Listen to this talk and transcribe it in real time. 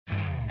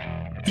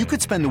You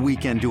could spend the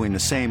weekend doing the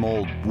same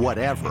old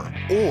whatever,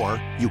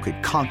 or you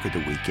could conquer the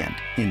weekend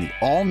in the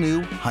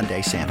all-new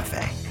Hyundai Santa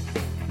Fe.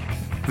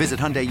 Visit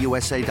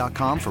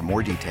HyundaiUSA.com for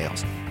more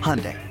details.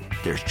 Hyundai,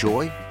 there's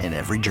joy in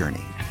every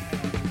journey.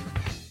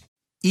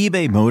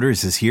 eBay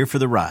Motors is here for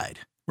the ride.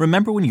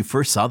 Remember when you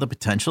first saw the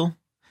potential?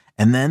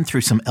 And then through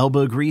some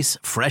elbow grease,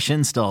 fresh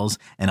installs,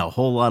 and a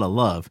whole lot of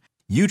love,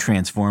 you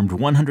transformed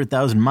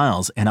 100,000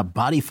 miles and a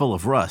body full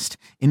of rust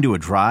into a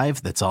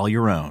drive that's all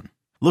your own.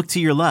 Look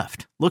to your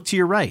left. Look to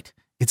your right.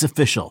 It's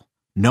official.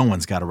 No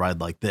one's got a ride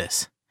like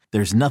this.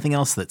 There's nothing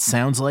else that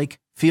sounds like,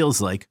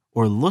 feels like,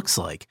 or looks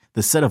like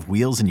the set of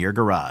wheels in your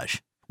garage.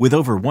 With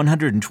over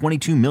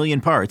 122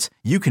 million parts,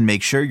 you can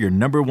make sure your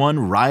number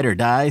one ride or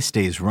die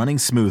stays running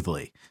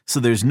smoothly.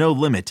 So there's no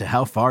limit to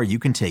how far you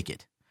can take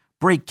it.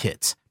 Brake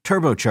kits,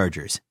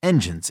 turbochargers,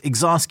 engines,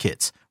 exhaust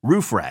kits,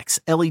 roof racks,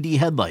 LED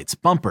headlights,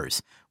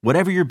 bumpers,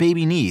 whatever your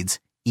baby needs,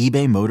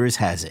 eBay Motors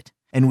has it.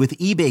 And with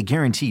eBay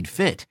Guaranteed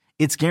Fit,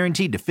 it's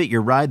guaranteed to fit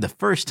your ride the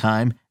first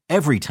time,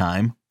 every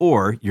time,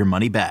 or your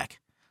money back.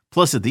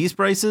 Plus, at these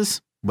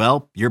prices,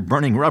 well, you're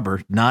burning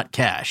rubber, not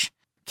cash.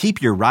 Keep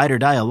your ride or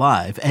die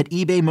alive at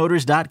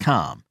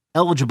ebaymotors.com.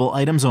 Eligible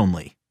items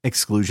only.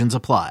 Exclusions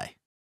apply.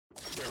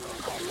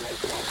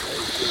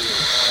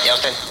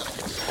 Houston,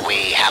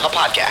 we have a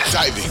podcast.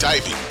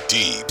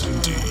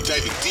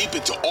 Diving deep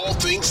into all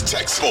things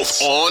Texans,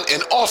 both on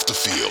and off the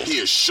field.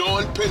 Here's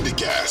Sean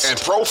Pendergast and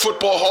Pro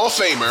Football Hall of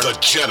Famer, the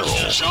General,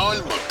 John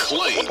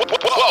McClain.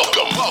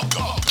 Welcome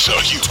to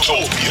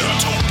Houtopia.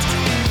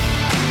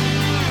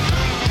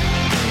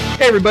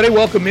 Hey everybody,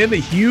 welcome in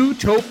the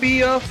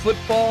Houtopia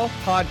football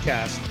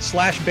podcast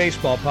 /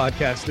 baseball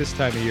podcast this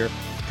time of year,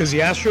 because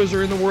the Astros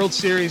are in the World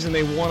Series and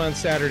they won on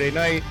Saturday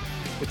night.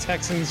 The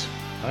Texans,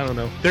 I don't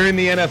know, they're in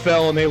the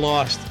NFL and they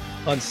lost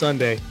on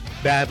Sunday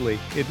badly.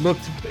 It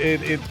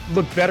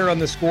looked better on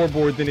the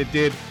scoreboard than it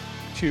did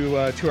to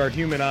our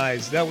human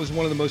eyes. That was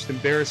one of the most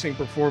embarrassing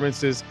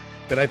performances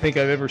that I think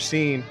I've ever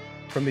seen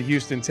from the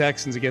Houston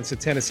Texans against the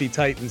Tennessee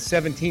Titans.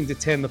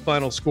 17-10 the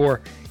final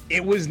score.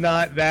 It was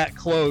not that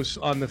close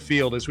on the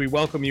field. As we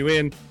welcome you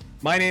in,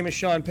 my name is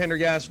Sean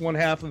Pendergast, one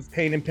half of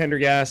Payne and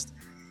Pendergast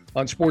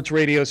on Sports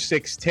Radio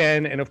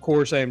 610. And of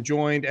course, I am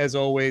joined, as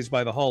always,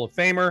 by the Hall of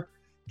Famer,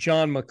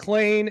 John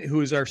McClain,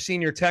 who is our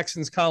senior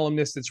Texans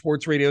columnist at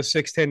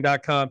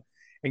sportsradio610.com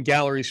and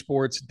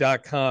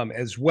gallerysports.com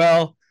as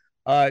well.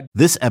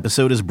 This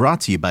episode is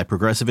brought to you by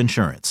Progressive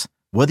Insurance.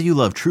 Whether you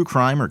love true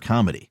crime or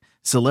comedy,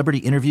 celebrity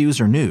interviews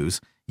or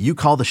news, you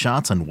call the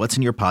shots on what's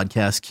in your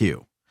podcast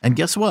queue. And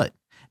guess what?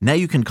 Now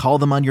you can call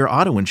them on your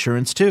auto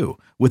insurance too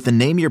with the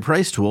Name Your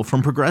Price tool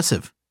from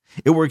Progressive.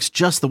 It works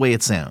just the way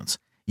it sounds.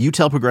 You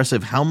tell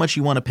Progressive how much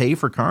you want to pay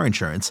for car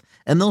insurance,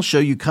 and they'll show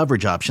you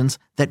coverage options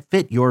that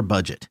fit your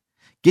budget.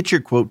 Get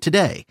your quote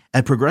today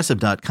at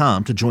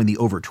Progressive.com to join the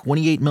over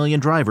 28 million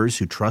drivers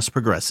who trust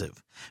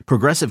Progressive.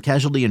 Progressive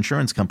Casualty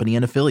Insurance Company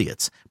and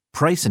Affiliates.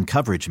 Price and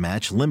coverage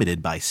match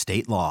limited by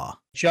state law.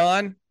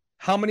 John,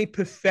 how many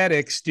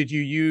pathetics did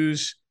you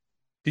use?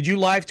 Did you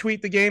live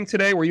tweet the game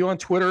today? Were you on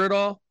Twitter at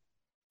all?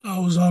 I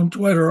was on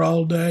Twitter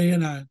all day,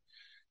 and I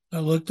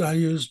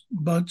used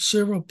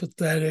several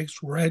pathetics: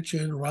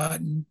 wretched,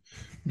 rotten,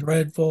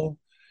 dreadful,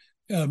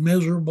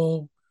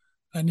 miserable.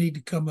 I need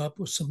to come up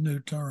with some new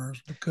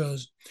terms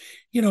because,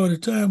 at a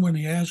time when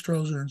the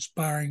Astros are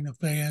inspiring the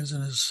fans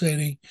in the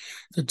city,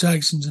 the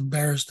Texans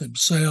embarrass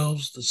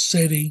themselves, the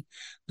city,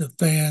 the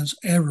fans,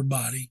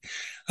 everybody.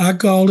 I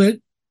called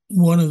it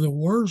one of the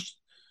worst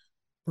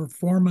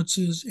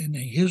performances in the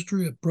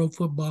history of pro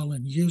football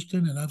in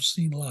Houston, and I've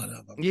seen a lot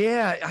of them.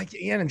 Yeah,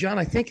 and John,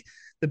 I think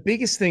the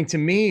biggest thing to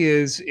me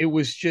is it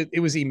was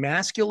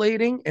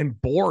emasculating and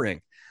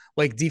boring.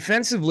 Like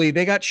defensively,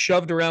 they got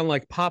shoved around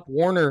like Pop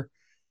Warner,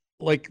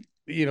 like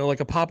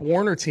a Pop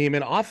Warner team,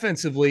 and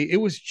offensively, it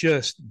was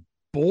just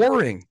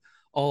boring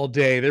all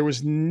day. There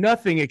was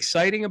nothing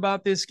exciting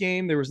about this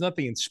game. There was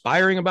nothing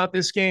inspiring about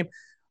this game.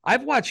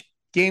 I've watched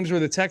games where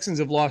the Texans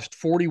have lost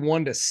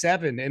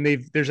 41-7,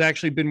 and there's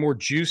actually been more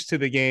juice to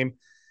the game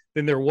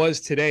than there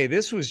was today.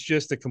 This was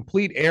just a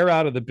complete air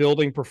out of the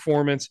building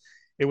performance.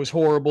 It was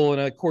horrible.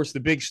 And of course, the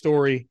big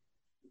story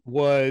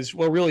was,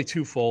 well, really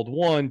twofold.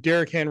 One,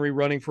 Derrick Henry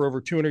running for over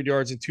 200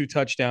 yards and 2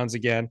 touchdowns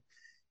again.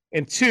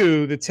 And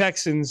two, the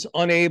Texans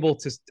unable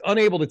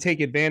to take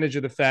advantage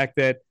of the fact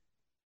that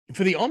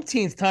for the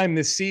umpteenth time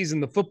this season,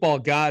 the football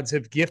gods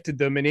have gifted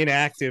them an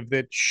inactive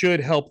that should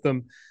help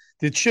them.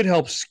 That should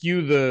help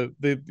skew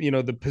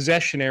the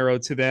possession arrow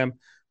to them,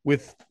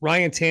 with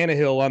Ryan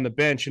Tannehill on the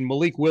bench and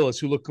Malik Willis,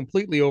 who looked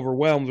completely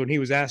overwhelmed when he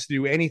was asked to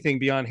do anything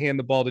beyond hand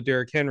the ball to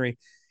Derrick Henry.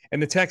 And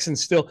the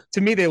Texans still,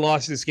 to me, they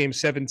lost this game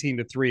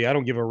 17-3. I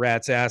don't give a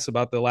rat's ass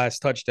about the last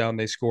touchdown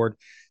they scored.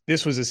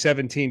 This was a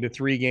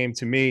 17-3 game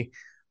to me.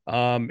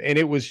 And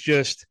it was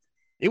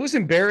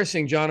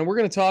embarrassing, John. And we're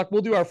going to talk,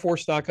 we'll do our 4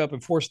 stock up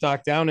and 4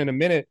 stock down in a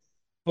minute.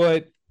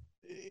 But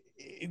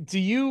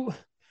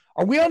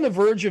are we on the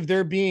verge of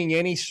there being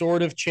any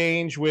sort of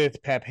change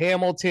with Pep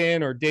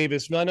Hamilton or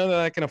Davis? I know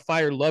they're not going to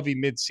fire Lovey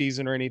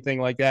midseason or anything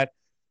like that.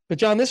 But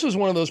John, this was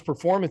one of those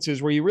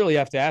performances where you really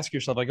have to ask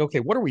yourself, like,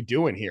 okay, what are we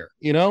doing here?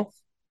 You know?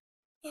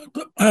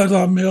 I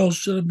thought Mills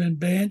should have been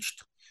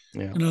benched.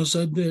 Yeah. And I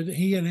said that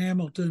he and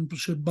Hamilton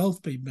should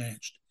both be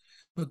benched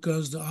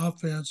because the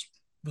offense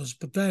was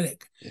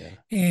pathetic. Yeah.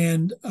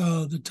 And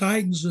the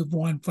Titans have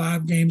won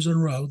 5 games in a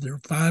row. They're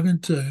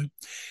 5-2.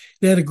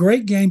 They had a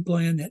great game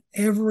plan that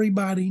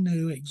everybody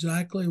knew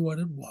exactly what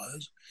it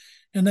was,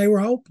 and they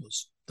were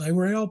hopeless. They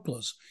were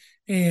helpless.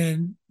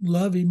 And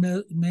Lovey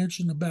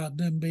mentioned about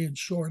them being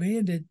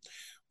shorthanded.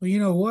 Well, you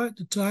know what?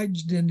 The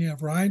Titans didn't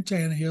have Ryan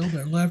Tannehill,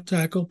 their left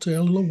tackle,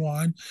 Taylor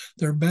Lewan,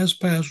 their best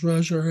pass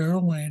rusher,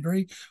 Harold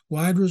Landry,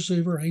 wide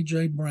receiver,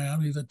 A.J.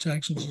 Brown, who the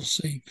Texans will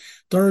see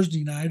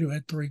Thursday night, who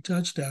had 3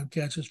 touchdown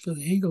catches for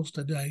the Eagles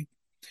today.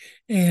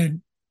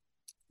 And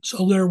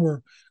so there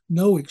were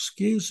no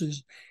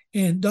excuses.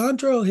 And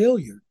Dontrell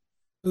Hilliard,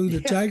 who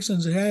the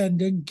Texans had and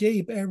didn't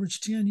keep,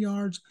 averaged 10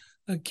 yards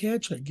a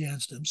catch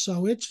against him.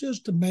 So it's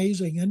just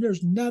amazing. And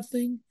there's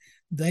nothing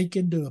they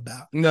can do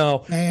about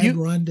bad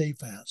run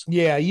defense.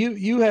 Yeah,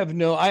 you have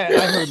no. I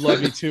heard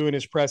Lovey too in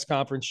his press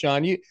conference,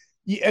 Sean. You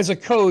as a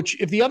coach,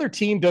 if the other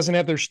team doesn't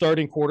have their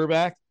starting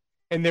quarterback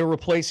and they're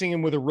replacing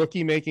him with a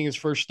rookie making his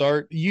first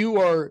start, you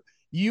are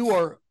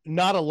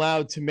not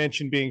allowed to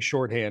mention being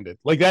shorthanded.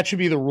 Like that should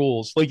be the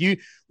rules. Like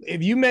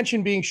if you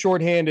mention being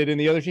shorthanded and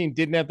the other team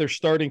didn't have their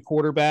starting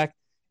quarterback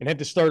and had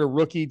to start a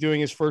rookie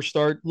doing his first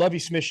start, Lovie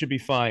Smith should be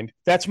fined.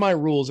 That's my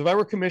rules. If I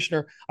were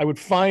commissioner, I would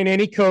fine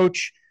any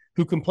coach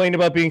who complained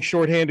about being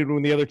shorthanded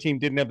when the other team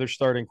didn't have their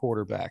starting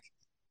quarterback.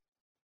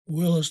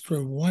 Willis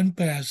threw 1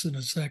 pass in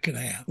the second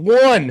half.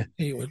 1.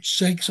 He was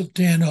 6 of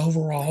 10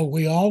 overall.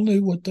 We all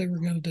knew what they were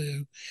going to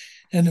do.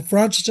 And the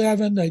front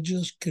 7, they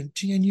just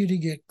continue to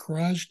get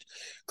crushed.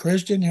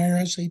 Christian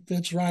Harris, he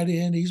fits right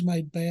in. He's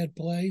made bad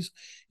plays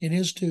in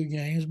his 2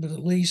 games, but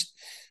at least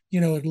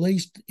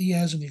he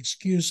has an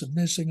excuse of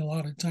missing a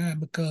lot of time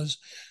because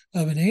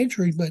of an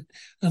injury. But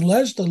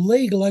unless the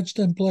league lets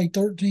them play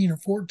 13 or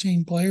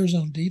 14 players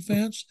on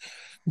defense,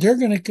 they're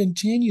going to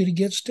continue to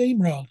get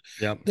steamrolled.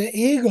 Yep. The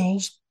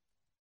Eagles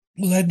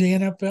led the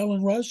NFL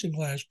in rushing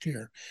last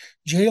year.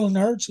 Jalen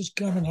Hurts is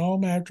coming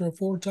home after a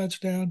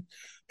 4-touchdown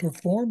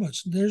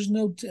performance.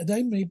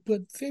 They may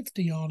put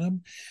 50 on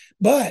him,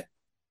 but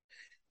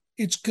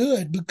it's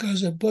good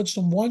because it puts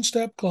them one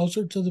step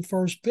closer to the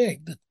first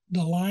pick.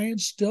 The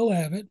Lions still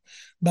have it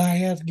by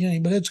half a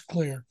game, but it's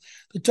clear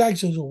the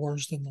Texans are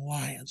worse than the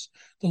Lions.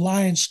 The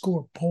Lions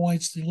score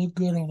points. They look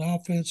good on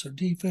offense. Their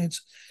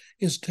defense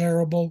is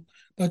terrible,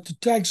 but the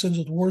Texans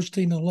are the worst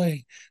team in the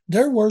league.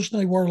 They're worse than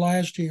they were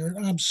last year,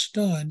 and I'm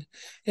stunned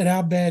at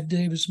how bad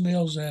Davis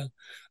Mills is.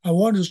 I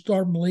wanted to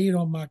start my lead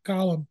on my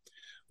column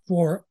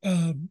for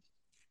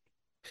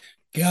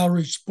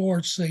Gallery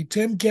Sports. Say,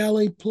 Tim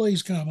Kelly,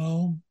 please come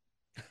home.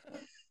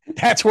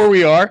 That's where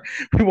we are.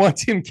 We want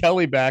Tim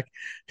Kelly back.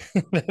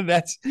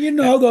 That's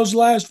those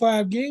last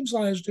 5 games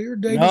last year,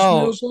 Davis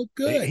Mills looked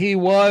good. He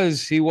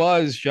was,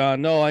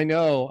 John. No, I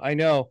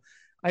know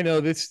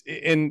this.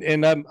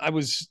 And I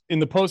was in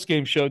the post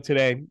game show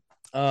today.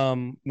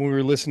 When we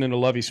were listening to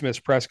Lovie Smith's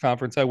press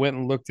conference, I went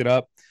and looked it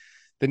up.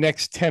 The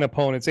next 10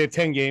 opponents, they have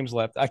 10 games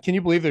left. Can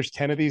you believe there's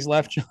 10 of these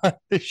left, John,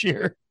 this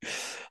year?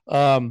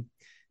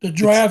 The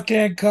draft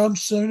can't come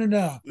soon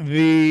enough.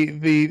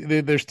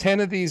 There's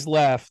 10 of these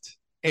left.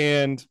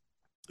 And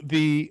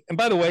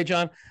by the way,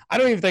 John, I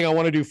don't even think I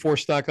want to do 4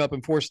 stock up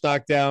and 4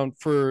 stock down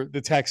for the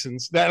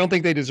Texans. I don't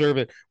think they deserve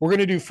it. We're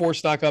going to do 4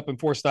 stock up and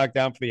 4 stock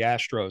down for the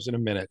Astros in a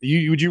minute.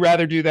 Would you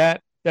rather do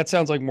that? That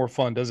sounds like more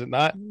fun, does it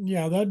not?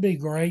 Yeah, that'd be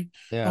great.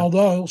 Yeah.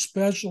 Although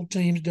special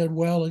teams did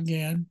well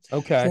again.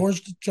 Okay.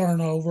 Forced a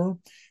turnover.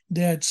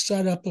 They had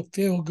set up a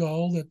field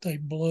goal that they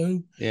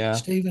blew. Yeah.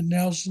 Steven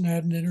Nelson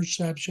had an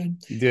interception.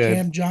 He did.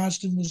 Cam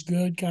Johnston was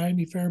good.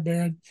 Kaimi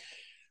Fairbairn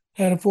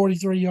had a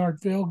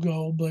 43-yard field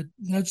goal, but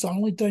that's the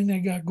only thing they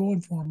got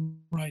going for them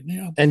right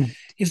now. And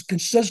is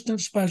consistent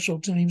special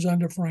teams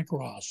under Frank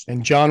Ross.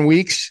 And John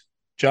Weeks,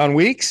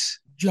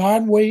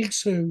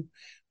 who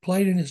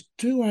played in his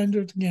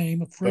 200th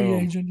game, a free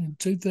agent in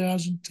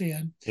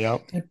 2010.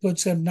 Yep. That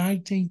puts him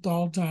 19th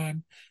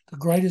all-time, the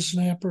greatest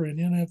snapper in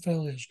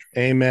NFL history.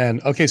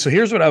 Amen. Okay, so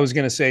here's what I was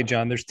going to say,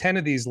 John. There's 10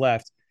 of these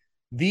left.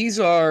 These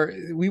are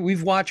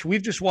we've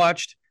just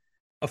watched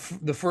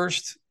the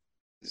first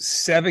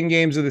 7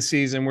 games of the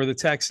season where the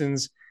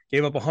Texans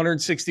gave up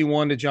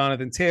 161 to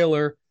Jonathan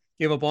Taylor,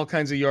 gave up all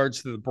kinds of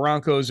yards to the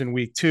Broncos in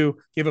week 2,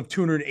 gave up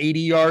 280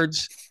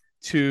 yards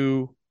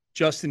to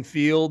Justin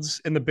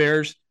Fields and the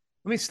Bears.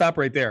 Let me stop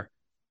right there.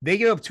 They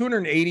gave up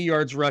 280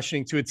 yards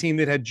rushing to a team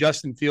that had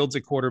Justin Fields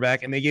at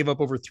quarterback, and they gave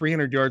up over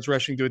 300 yards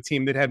rushing to a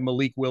team that had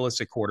Malik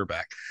Willis at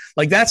quarterback.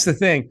 Like, that's the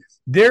thing.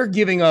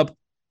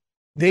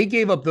 They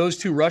gave up those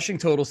 2 rushing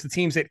totals to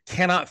teams that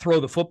cannot throw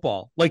the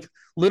football. Like,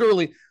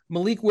 literally,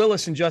 Malik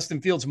Willis and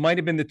Justin Fields might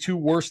have been the 2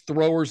 worst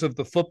throwers of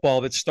the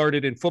football that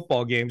started in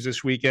football games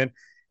this weekend.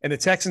 And the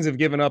Texans have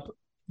given up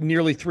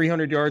nearly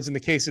 300 yards in the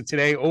case of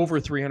today, over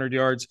 300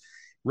 yards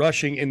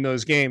rushing in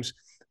those games.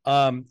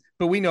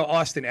 But we know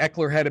Austin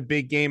Eckler had a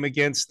big game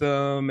against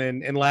them.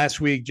 And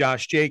last week,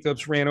 Josh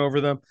Jacobs ran over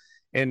them.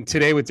 and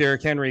today with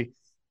Derrick Henry.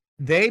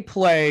 They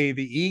play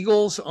the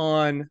Eagles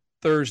on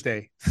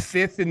Thursday,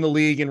 5th in the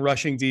league in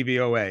rushing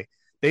DVOA.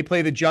 They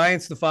play the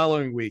Giants the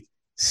following week,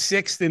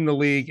 6th in the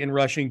league in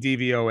rushing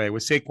DVOA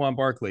with Saquon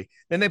Barkley.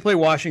 Then they play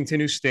Washington,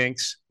 who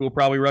stinks, who will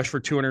probably rush for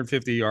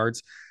 250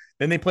 yards.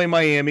 Then they play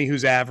Miami,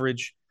 who's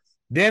average.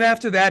 Then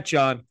after that,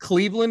 John,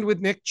 Cleveland with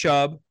Nick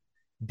Chubb,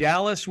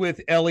 Dallas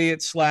with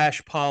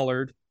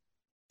Elliott/Pollard,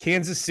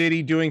 Kansas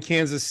City doing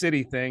Kansas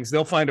City things.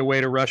 They'll find a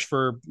way to rush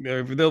for.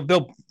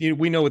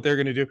 We know what they're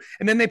going to do.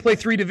 And then they play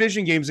 3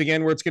 division games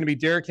again, where it's going to be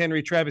Derrick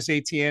Henry, Travis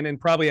Etienne,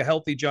 and probably a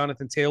healthy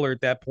Jonathan Taylor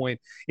at that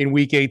point in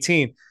Week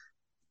 18.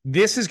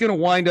 This is going to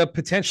wind up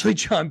potentially,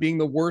 John, being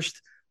the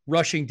worst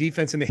rushing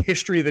defense in the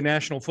history of the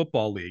National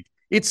Football League.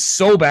 It's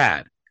so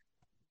bad.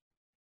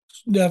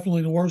 It's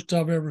definitely the worst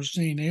I've ever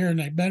seen here, and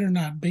they better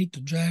not beat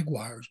the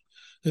Jaguars,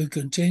 who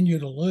continue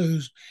to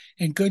lose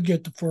and could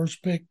get the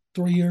first pick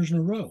 3 years in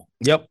a row.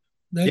 Yep.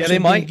 They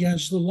might be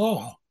against the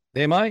law.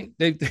 They might.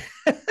 They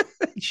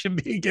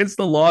should be against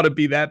the law to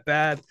be that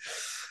bad.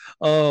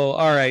 Oh,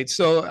 all right.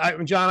 So,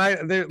 John, I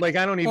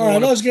don't even. All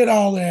right, let's get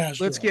on the Astros.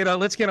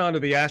 Let's get on to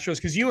the Astros,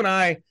 because you and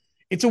I.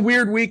 It's a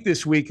weird week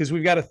this week because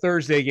we've got a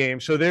Thursday game,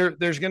 so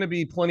there's going to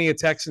be plenty of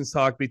Texans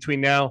talk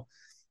between now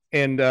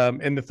and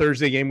the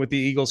Thursday game with the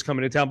Eagles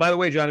coming to town. By the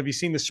way, John, have you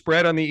seen the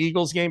spread on the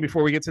Eagles game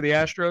before we get to the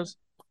Astros?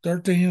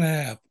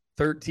 13.5.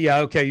 13. Yeah,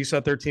 okay. You saw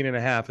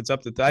 13.5. It's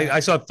up to I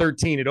saw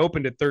 13. It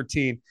opened at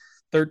 13.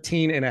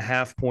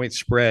 13.5 point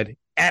spread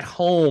at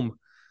home,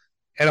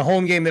 at a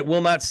home game that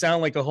will not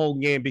sound like a home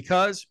game,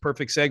 because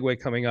perfect segue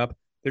coming up.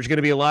 There's going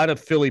to be a lot of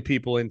Philly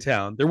people in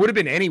town. There would have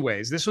been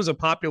anyways. This was a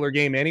popular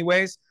game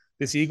anyways,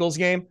 this Eagles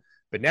game.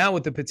 But now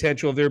with the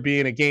potential of there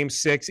being a game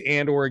 6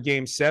 and or a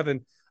game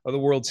 7 of the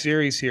World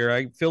Series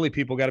here, Philly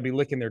people got to be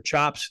licking their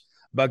chops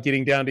about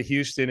getting down to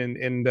Houston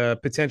and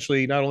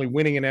potentially not only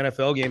winning an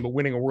NFL game, but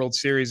winning a World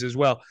Series as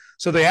well.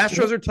 So the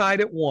Astros are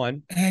tied at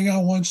 1. Hang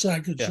on one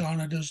second,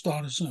 Sean. I just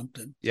thought of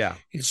something. Yeah.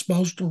 It's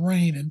supposed to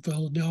rain in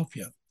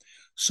Philadelphia.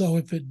 So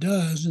if it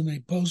does and they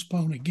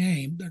postpone a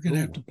game, they're going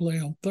to have to play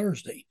on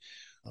Thursday.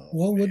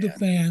 What would the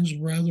fans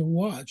rather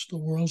watch, the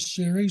World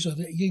Series or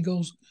the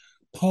Eagles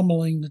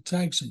pummeling the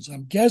Texans?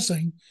 I'm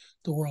guessing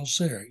the World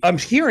Series. I'm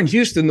here in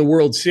Houston, the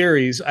World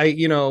Series.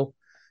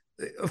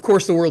 Of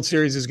course, the World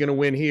Series is going to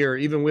win here,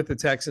 even with the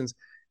Texans.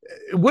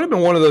 It would have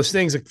been one of those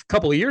things a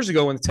couple of years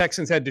ago when the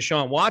Texans had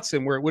Deshaun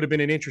Watson, where it would have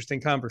been an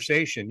interesting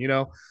conversation.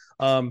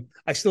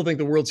 I still think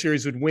the World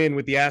Series would win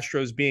with the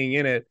Astros being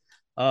in it.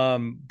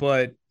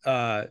 Boy,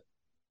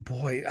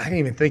 I didn't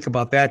even think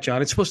about that,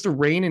 John. It's supposed to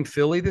rain in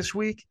Philly this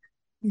week.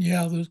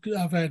 Yeah,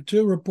 I've had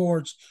 2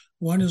 reports.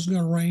 One is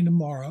going to rain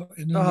tomorrow,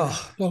 and then it's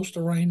supposed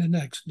to rain the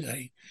next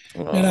day.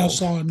 And I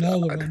saw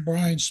another one.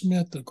 Brian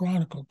Smith, the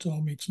Chronicle,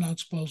 told me it's not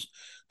supposed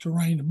to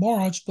rain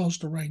tomorrow. It's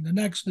supposed to rain the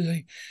next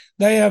day.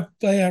 They have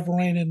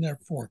rain in their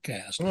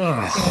forecast.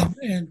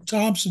 And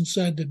Thompson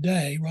said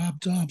today,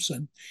 Rob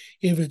Thompson,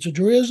 if it's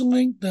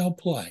drizzling, they'll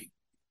play.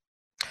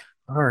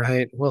 All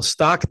right. Well,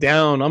 stock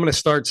down. I'm going to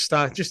start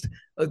just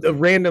a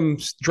random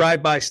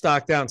drive-by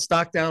stock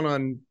down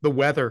on the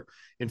weather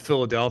in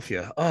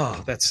Philadelphia.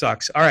 Oh, that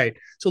sucks. All right.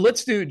 So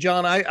let's do,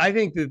 John, I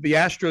think that the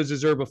Astros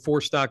deserve a 4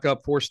 stock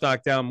up, 4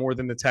 stock down more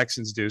than the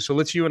Texans do. So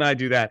let's you and I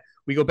do that.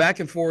 We go back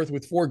and forth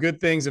with 4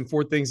 good things and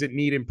 4 things that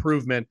need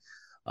improvement.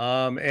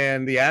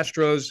 And the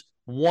Astros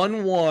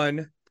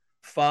 1-1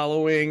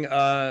 following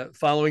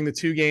the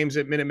 2 games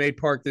at Minute Maid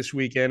Park this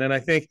weekend. And I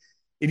think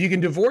if you can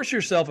divorce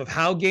yourself of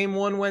how game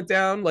 1 went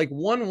down, like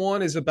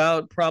 1-1 is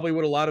about probably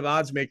what a lot of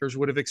odds makers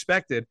would have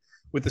expected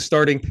with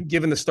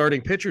given the starting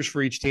pitchers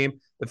for each team.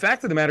 The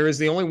fact of the matter is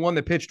the only one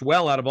that pitched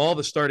well out of all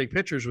the starting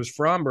pitchers was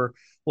Fromber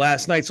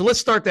last night. So let's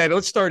start that.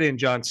 Let's start in,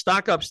 John.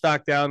 Stock up,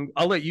 stock down.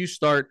 I'll let you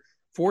start.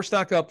 4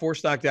 stock up, 4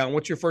 stock down.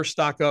 What's your first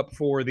stock up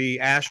for the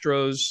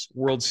Astros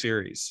World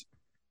Series?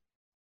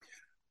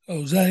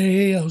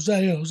 Jose.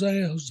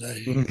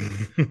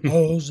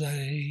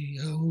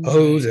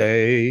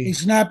 Jose. He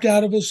snapped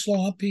out of his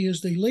slump. He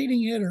is the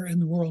leading hitter in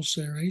the World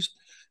Series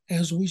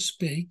as we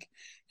speak.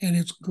 And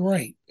it's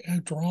great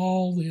after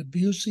all the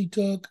abuse he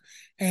took,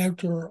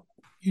 after,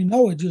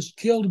 it just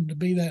killed him to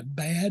be that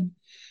bad,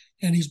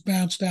 and he's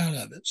bounced out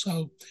of it.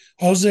 So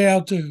Jose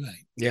Altuve.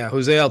 Yeah,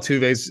 Jose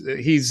Altuve,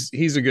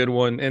 he's a good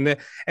one. And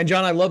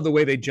John, I love the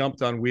way they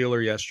jumped on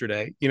Wheeler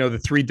yesterday. The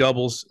 3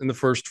 doubles in the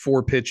first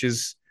 4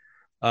 pitches.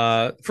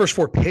 Not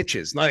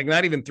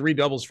even 3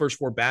 doubles, first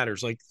 4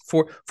 batters, like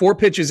four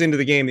pitches into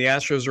the game. The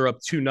Astros are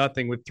up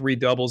 2-0 with 3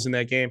 doubles in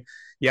that game.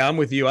 Yeah, I'm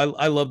with you.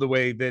 I love the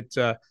way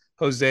that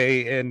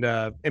Jose and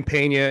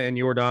Pena and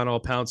Jordan all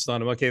pounced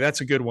on him. Okay,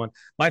 that's a good one.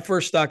 My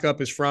first stock up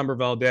is Framber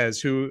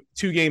Valdez, who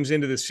 2 games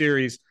into the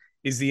series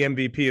is the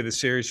MVP of the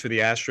series for the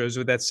Astros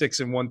with that 6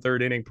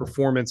 1/3 inning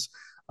performance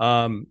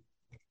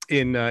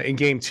in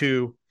game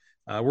 2.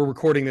 We're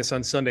recording this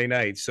on Sunday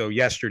night, so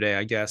yesterday,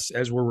 I guess,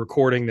 as we're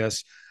recording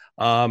this.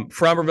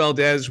 Framber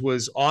Valdez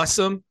was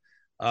awesome.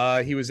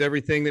 He was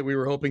everything that we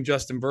were hoping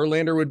Justin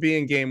Verlander would be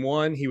in game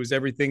 1. He was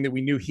everything that we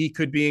knew he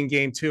could be in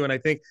game 2. And I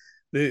think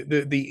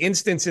the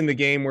instance in the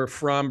game where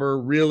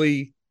Fromber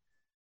really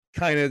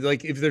kind of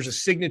like if there's a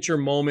signature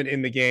moment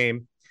in the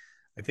game,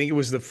 I think it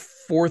was the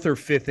fourth or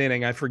fifth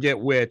inning, I forget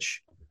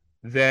which,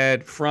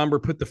 that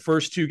Fromber put the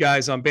first two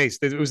guys on base.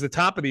 It was the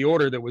top of the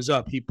order that was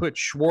up. He put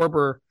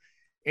Schwarber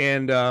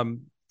and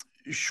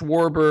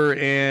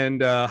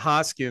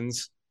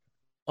Hoskins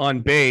on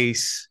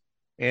base,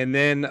 and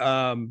then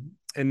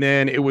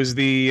it was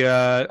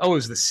it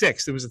was the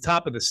sixth. It was the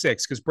top of the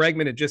sixth because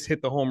Bregman had just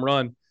hit the home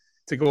run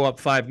to go up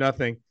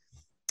 5-0.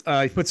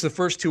 He puts the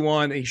first two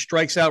on. He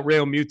strikes out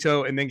Real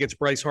Muto and then gets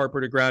Bryce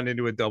Harper to ground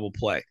into a double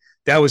play.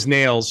 That was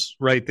nails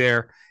right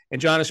there. And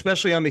John,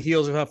 especially on the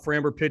heels of how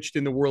Framber pitched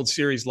in the World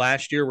Series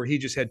last year, where he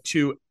just had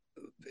two,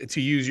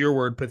 to use your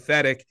word,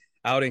 pathetic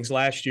outings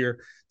last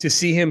year, to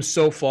see him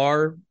so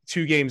far,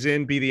 2 games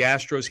in, be the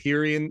Astros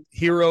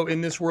hero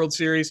in this World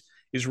Series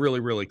is really,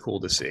 really cool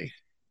to see.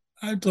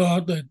 I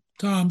thought that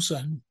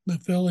Thompson, the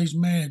Phillies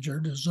manager,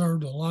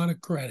 deserved a lot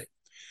of credit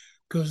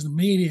because the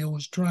media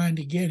was trying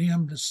to get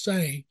him to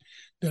say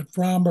that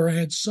Fromber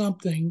had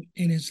something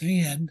in his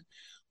hand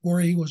where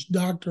he was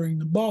doctoring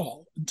the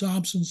ball. And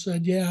Thompson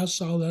said, yeah, I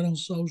saw that on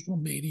social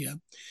media.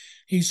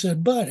 He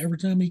said, but every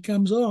time he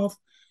comes off,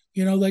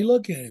 they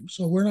look at him.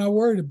 So we're not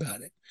worried about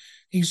it.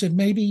 He said,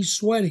 maybe he's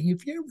sweating.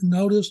 If you ever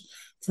notice,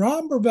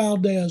 Fromber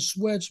Valdez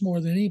sweats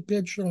more than any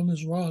pitcher on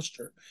this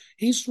roster.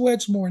 He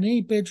sweats more than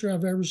any pitcher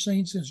I've ever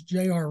seen since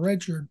J.R.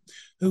 Richard,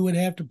 who would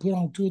have to put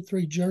on 2 or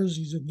 3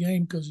 jerseys a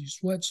game because he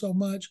sweats so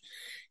much.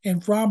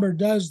 And Fromber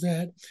does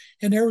that.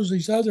 And there was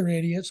these other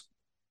idiots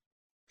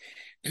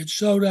that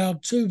showed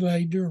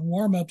Altuve during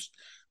warmups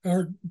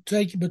or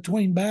taking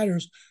between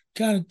batters,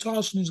 kind of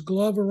tossing his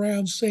glove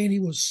around, saying he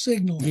was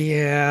signaling.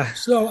 Yeah.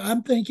 So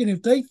I'm thinking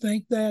if they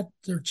think that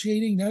they're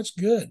cheating, that's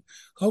good.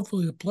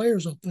 Hopefully the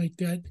players will think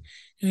that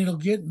and it'll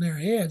get in their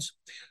heads.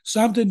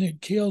 Something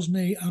that kills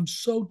me, I'm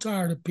so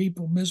tired of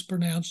people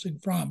mispronouncing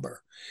Fromber.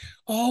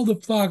 All the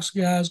Fox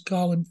guys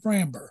call him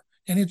Framber,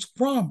 and it's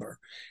Fromber.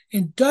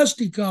 And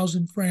Dusty calls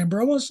him Framber.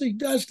 I want to see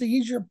Dusty.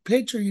 He's your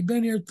pitcher. You've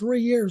been here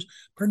 3 years.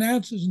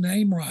 Pronounce his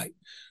name right.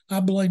 I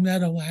blame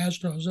that on the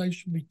Astros. They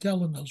should be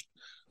telling those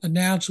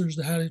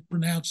announcers how to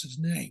pronounce his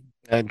name.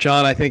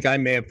 John, I think I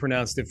may have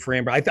pronounced it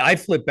Framber. I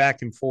flip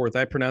back and forth.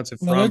 I pronounce it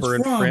Fromber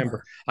and Framber.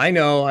 I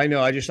know.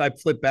 I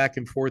flip back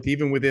and forth.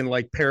 Even within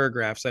like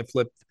paragraphs, I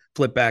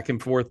flip back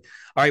and forth.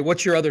 All right,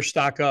 what's your other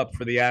stock up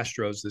for the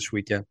Astros this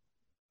weekend?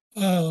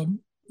 The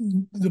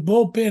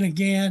bullpen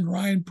again,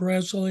 Ryan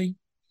Presley,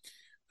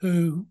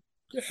 who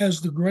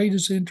has the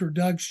greatest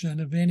introduction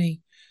of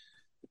any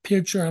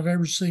pitcher I've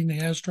ever seen the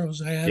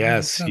Astros have.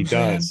 Yes, he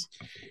does.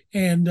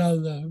 And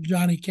the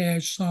Johnny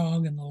Cash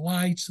song and the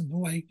lights and the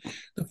way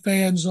the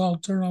fans all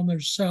turn on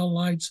their cell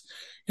lights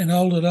and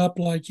hold it up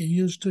like you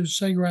used to,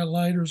 cigarette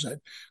lighters at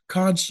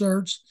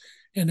concerts.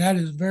 And that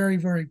is very,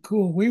 very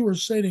cool. We were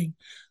sitting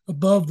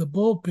above the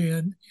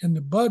bullpen in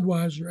the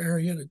Budweiser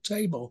area at a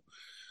table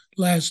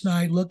last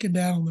night, looking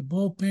down on the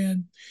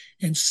bullpen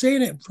and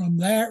seeing it from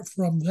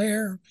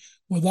there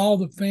with all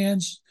the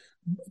fans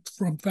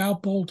from foul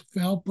pole to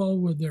foul pole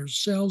with their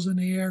cells in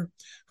the air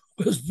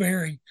was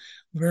very,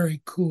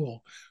 very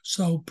cool.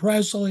 So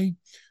Presley,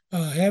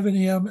 having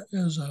him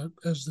as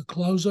the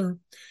closer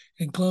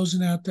and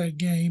closing out that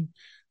game,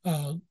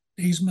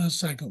 he's my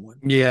second one.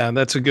 Yeah,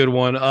 that's a good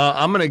one.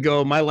 I'm going to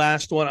go my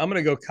last one. I'm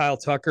going to go Kyle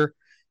Tucker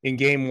in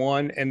game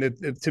 1. And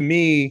to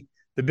me,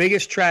 the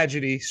biggest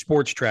tragedy,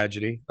 sports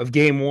tragedy of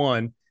game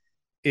 1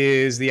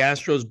 is the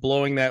Astros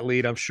blowing that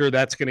lead. I'm sure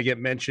that's going to get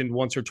mentioned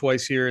once or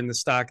twice here in the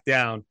Stock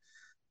Down.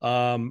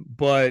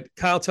 But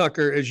Kyle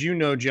Tucker, as you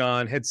know,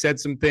 John, had said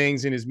some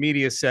things in his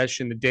media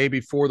session the day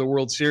before the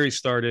World Series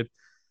started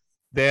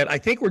that I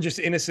think were just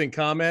innocent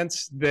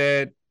comments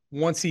that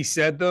once he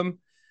said them,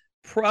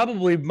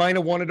 probably might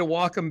have wanted to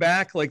walk him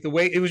back. Like the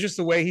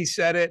way he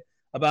said it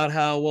about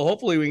how, well,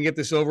 hopefully we can get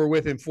this over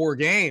with in 4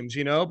 games,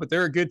 but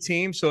they're a good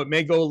team. So it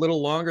may go a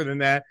little longer than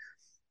that.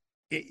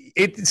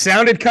 It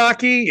sounded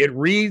cocky. It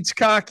reads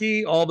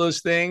cocky, all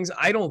those things.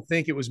 I don't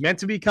think it was meant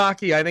to be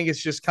cocky. I think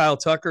it's just Kyle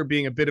Tucker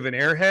being a bit of an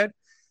airhead.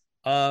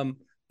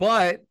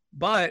 But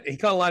he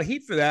caught a lot of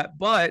heat for that.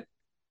 But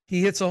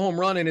he hits a home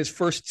run in his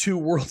first 2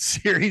 World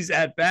Series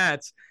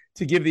at-bats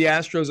to give the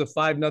Astros a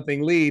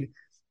 5-0 lead.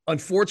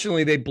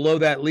 Unfortunately, they blow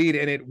that lead,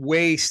 and it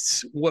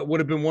wastes what would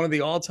have been one of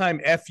the all-time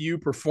FU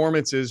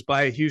performances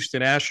by a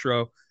Houston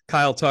Astro,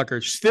 Kyle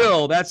Tucker.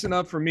 Still, that's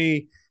enough for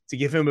me to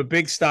give him a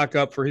big stock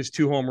up for his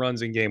 2 home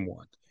runs in game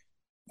 1.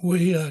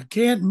 We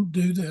can't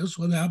do this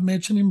without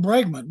mentioning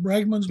Bregman.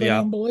 Bregman's been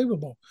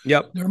unbelievable.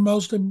 Yep. Their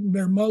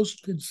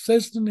most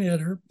consistent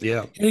hitter.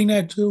 Yeah. Hitting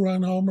that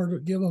 2-run homer to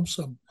give them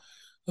some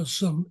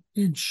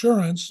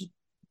insurance,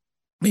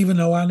 even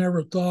though I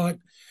never thought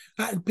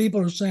people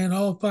are saying, a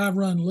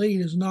 5-run lead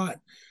is not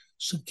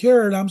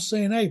secured. I'm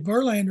saying, hey,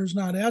 Verlander's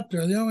not out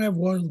there. They don't have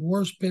one of the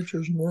worst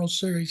pitchers in World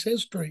Series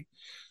history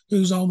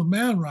who's on the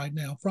mound right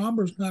now.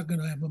 Fromber's not going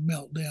to have a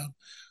meltdown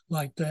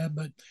like that,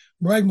 but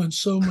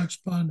Bregman's so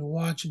much fun to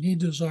watch, and he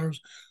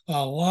deserves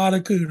a lot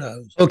of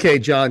kudos. Okay,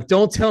 John,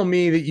 don't tell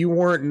me that you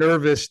weren't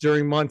nervous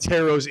during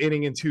Montero's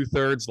inning and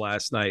 2/3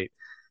 last night.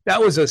 That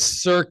was a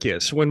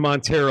circus when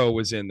Montero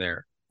was in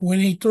there. when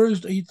he threw,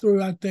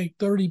 I think,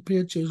 30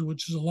 pitches,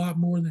 which is a lot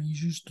more than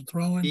he's used to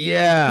throwing.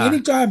 Yeah.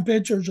 Anytime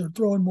pitchers are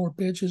throwing more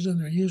pitches than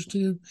they're used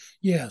to,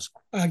 yes,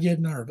 I get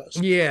nervous.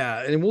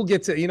 Yeah, and we'll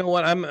get to, you know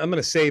what, I'm going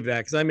to save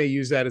that because I may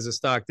use that as a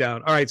stock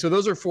down. All right, so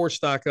those are 4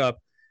 stock up.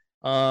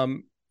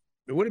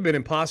 It would have been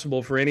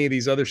impossible for any of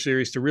these other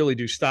series to really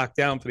do stock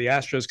down for the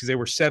Astros because they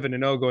were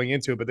 7-0 going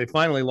into it, but they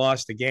finally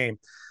lost the game.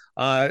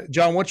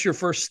 John, what's your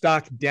first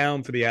stock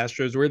down for the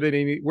Astros? Where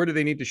do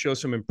they need to show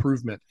some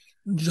improvement?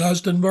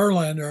 Justin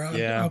Verlander.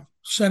 I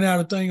sent out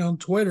a thing on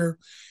Twitter.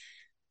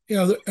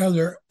 Are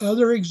there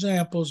other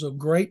examples of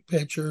great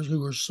pitchers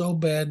who were so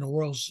bad in the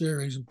World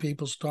Series and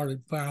people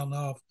started filing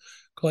off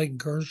Clayton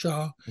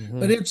Kershaw? Mm-hmm.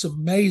 But it's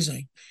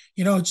amazing.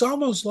 It's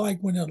almost like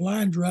when that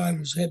line drive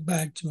was hit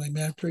back to him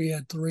after he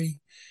had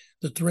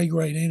the three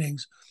great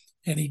innings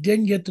and he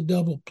didn't get the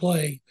double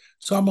play.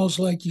 It's almost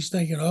like he's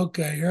thinking,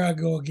 okay, here I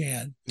go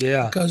again.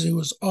 Yeah. Because he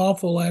was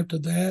awful after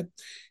that.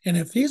 And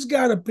if he's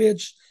got to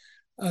pitch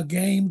a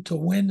game to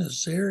win the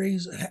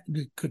series,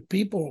 could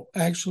people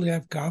actually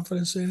have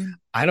confidence in him?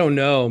 I don't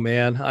know,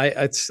 man.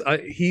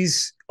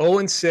 He's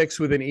 0-6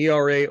 with an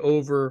ERA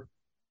over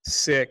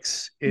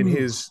 6 in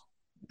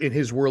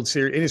his World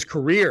Series, in his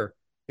career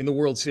in the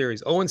World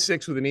Series.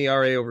 0-6 with an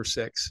ERA over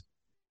 6.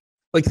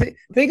 Like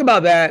think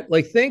about that.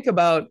 Like think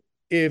about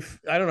if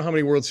I don't know how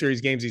many World Series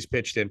games he's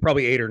pitched in,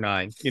 probably 8 or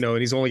 9. And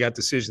he's only got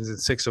decisions in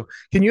 6. So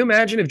can you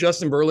imagine if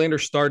Justin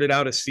Verlander started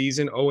out a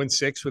season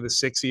 0-6 with a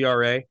 6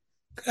 ERA?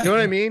 You know what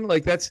I mean?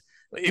 Like that's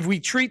if we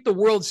treat the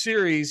World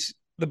Series,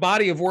 the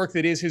body of work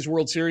that is his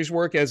World Series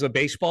work as a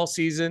baseball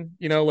season,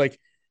 like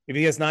if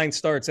he has 9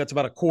 starts, that's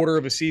about a quarter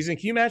of a season.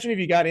 Can you imagine if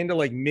you got into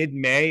like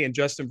mid-May and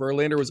Justin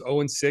Verlander was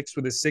 0-6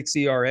 with a 6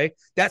 ERA?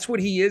 That's what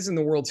he is in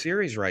the World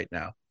Series right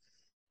now.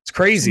 It's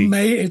crazy.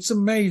 It's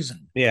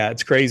amazing. Yeah,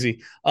 it's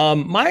crazy.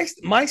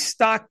 My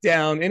stock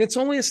down, and it's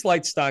only a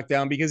slight stock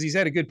down because he's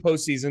had a good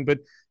postseason, but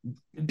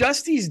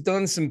Dusty's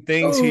done some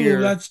things here.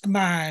 That's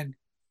mine.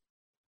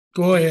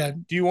 Go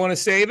ahead. Do you want to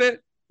save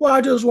it? Well, I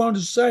just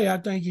wanted to say I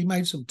think he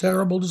made some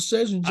terrible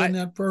decisions in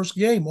that first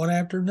game, one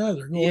after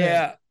another. Go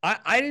ahead.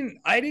 I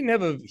didn't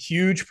have a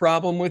huge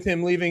problem with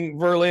him leaving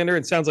Verlander.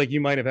 It sounds like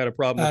you might have had a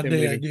problem with him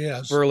leaving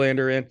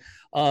Verlander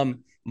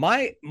in.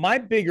 My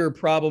bigger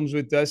problems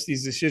with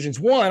Dusty's decisions.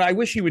 One, I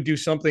wish he would do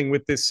something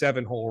with this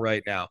 7-hole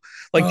right now.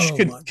 Like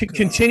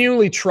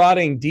continually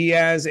trotting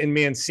Diaz and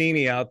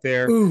Mancini out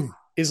there. Ooh.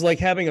 Is like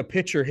having a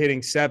pitcher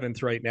hitting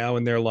 7th right now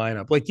in their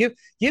lineup. Like give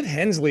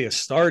Hensley a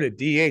start at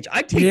DH.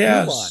 I'd take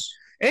him on.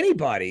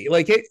 Anybody.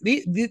 Like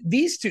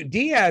these two,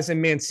 Diaz and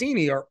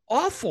Mancini, are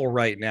awful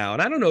right now.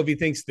 And I don't know if he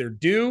thinks they're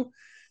due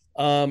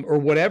or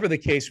whatever the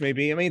case may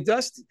be. I mean,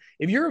 Dusty,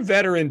 if you're a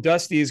veteran,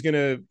 Dusty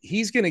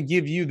he's gonna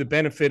give you the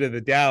benefit of the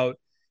doubt.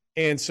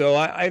 And so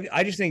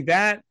I just think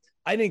that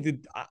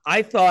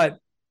I thought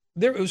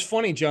it was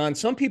funny, John.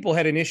 Some people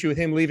had an issue with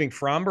him leaving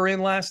Fromber in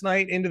last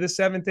night into the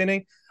 7th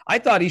inning. I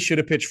thought he should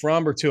have pitched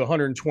Fromber to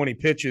 120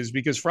 pitches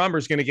because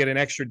Fromber's going to get an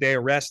extra day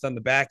of rest on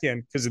the back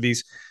end because of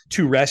these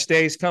 2 rest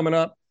days coming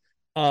up.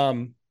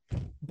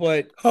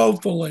 But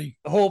hopefully,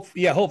 if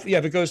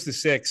it goes to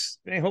 6,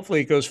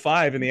 hopefully it goes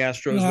 5 and the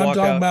Astros walk out. I'm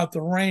talking about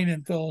the rain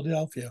in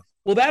Philadelphia.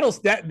 Well,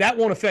 that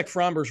won't affect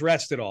Fromber's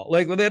rest at all.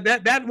 Like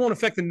that won't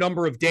affect the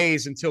number of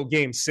days until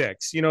Game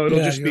 6. It'll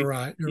just be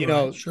right.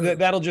 Sure.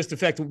 That'll just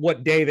affect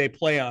what day they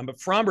play on. But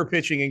Fromber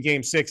pitching in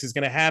Game 6 is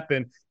going to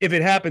happen. If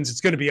it happens, it's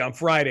going to be on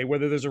Friday,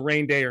 whether there's a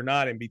rain day or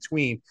not in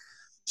between.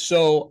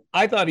 So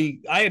I thought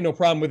I had no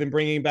problem with him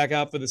bringing him back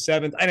out for the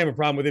 7th. I didn't have a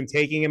problem with him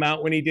taking him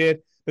out when he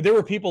did. But there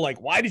were people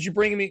like, why did you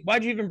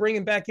even bring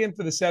him back in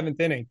for the 7th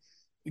inning?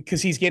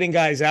 Because he's getting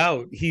guys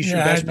out. He's your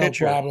best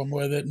pitcher. No problem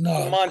with it.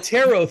 No. The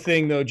Montero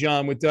thing, though,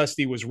 John, with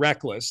Dusty was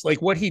reckless.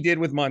 Like what he did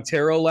with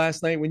Montero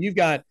last night, when you've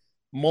got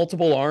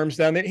multiple arms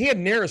down there. He had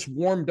Neris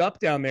warmed up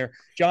down there.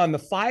 John, the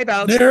 5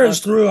 outs.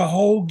 Neris threw a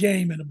whole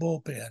game in the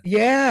bullpen.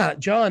 Yeah,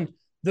 John.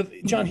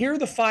 Here are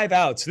the 5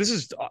 outs. This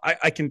is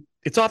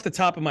it's off the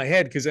top of my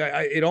head because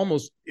it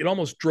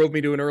almost drove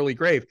me to an early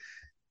grave.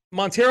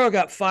 Montero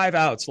got 5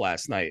 outs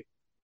last night.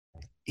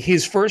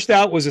 His first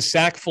out was a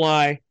sac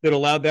fly that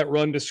allowed that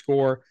run to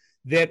score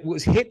that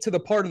was hit to the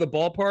part of the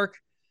ballpark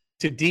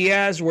to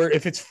Diaz where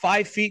if it's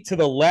 5 feet to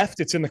the left,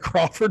 it's in the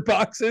Crawford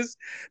boxes,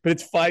 but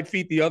it's 5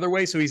 feet the other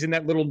way. So he's in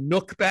that little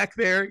nook back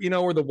there,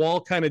 where the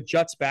wall kind of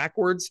juts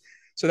backwards.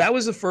 So that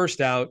was the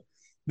first out.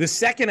 The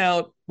second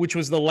out, which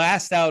was the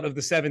last out of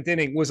the 7th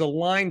inning, was a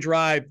line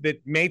drive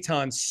that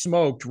Maton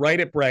smoked right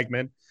at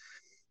Bregman.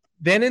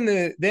 Then in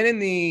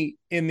the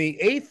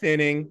 8th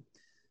inning,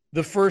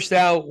 the first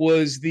out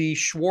was the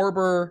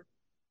Schwarber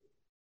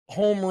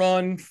home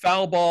run,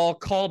 foul ball,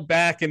 called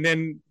back, and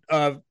then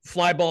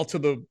fly ball to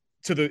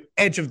the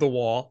edge of the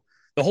wall.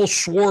 The whole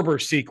Schwarber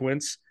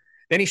sequence.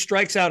 Then he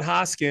strikes out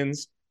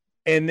Hoskins,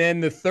 and then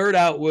the third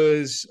out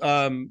was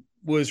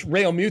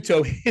Real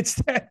Muto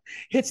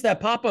hits that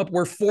pop up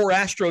where 4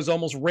 Astros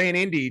almost ran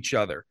into each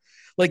other.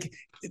 Like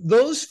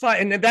those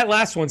 5, and that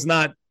last one's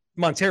not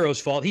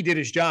Montero's fault. He did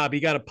his job. He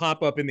got a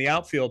pop up in the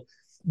outfield,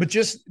 but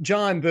just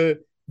John,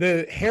 the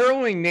the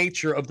harrowing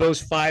nature of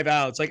those 5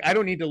 outs, like I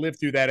don't need to live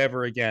through that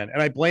ever again.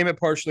 And I blame it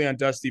partially on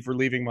Dusty for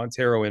leaving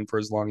Montero in for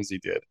as long as he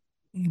did.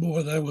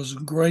 Boy, that was a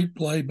great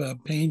play by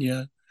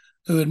Pena,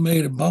 who had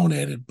made a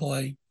boneheaded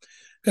play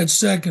at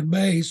second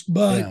base.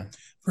 But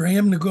for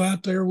him to go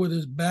out there with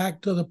his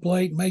back to the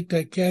plate, make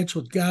that catch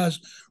with guys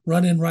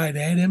running right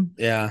at him,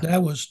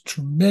 that was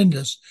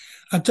tremendous.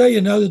 I'll tell you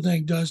another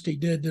thing Dusty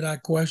did that I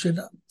questioned.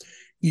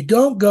 You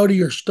don't go to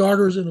your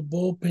starters in the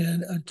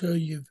bullpen until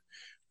you've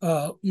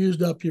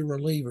used up your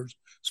relievers,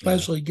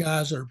 especially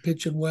guys that are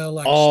pitching well.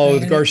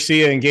 Like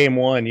Garcia in game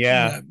 1,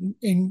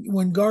 And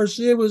when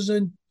Garcia was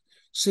in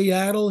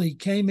Seattle, he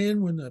came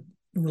in when the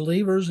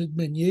relievers had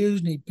been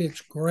used, and he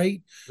pitched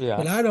great.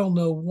 But I don't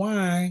know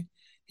why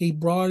he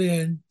brought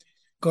in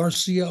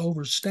Garcia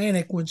over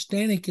Stanek when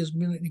Stanek has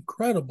been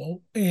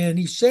incredible. And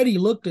he said he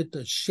looked at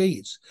the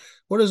sheets.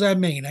 What does that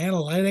mean?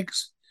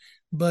 Analytics?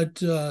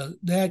 But I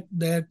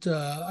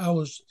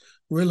was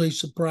really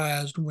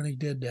surprised when he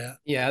did that.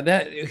 Yeah,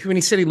 that when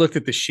he said he looked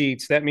at the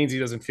sheets, that means he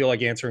doesn't feel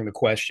like answering the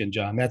question,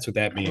 John. That's what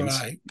that means.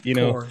 Right.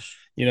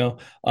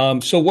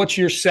 So what's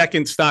your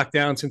second stock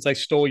down since I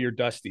stole your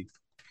Dusty?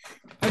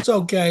 That's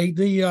okay.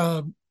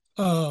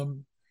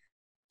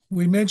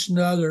 We mentioned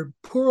the other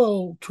poor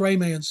old Trey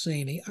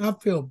Mancini. I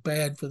feel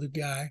bad for the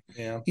guy.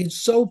 Yeah.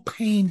 It's so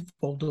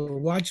painful to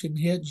watch him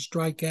hit and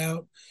strike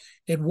out.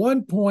 At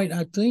one point,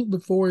 I think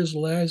before his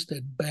last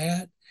at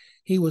bat,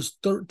 he was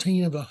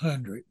 13 of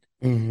 100.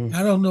 Mm-hmm.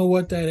 I don't know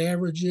what that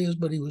average is,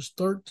 but he was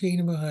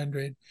 13 of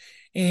 100.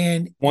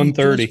 And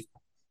 130.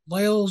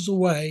 Flails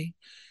away.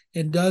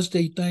 And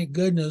Dusty, thank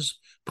goodness,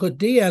 put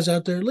Diaz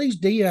out there. At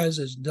least Diaz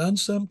has done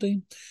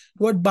something.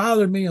 What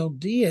bothered me on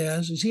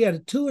Diaz is he had a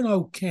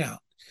 2-0 count,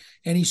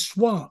 and he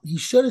swamped. He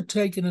should have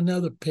taken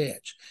another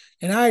pitch.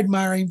 And I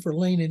admire him for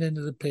leaning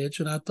into the pitch,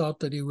 and I thought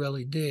that he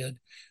really did.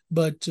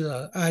 But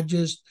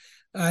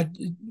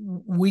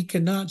we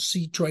cannot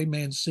see Trey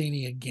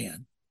Mancini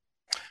again.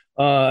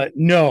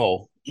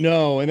 No.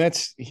 And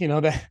that's,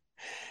 and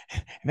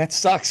that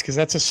sucks because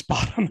that's a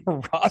spot on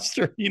the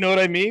roster. You know what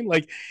I mean?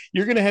 Like,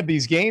 you're going to have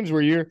these games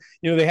where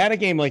they had a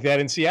game like that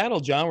in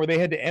Seattle, John, where they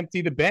had to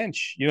empty the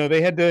bench.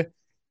 They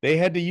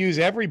had to use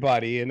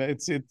everybody. And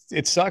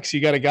it sucks. You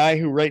got a guy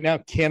who right now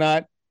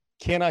cannot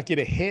get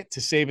a hit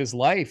to save his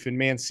life in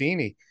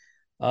Mancini.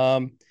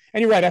 And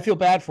you're right. I feel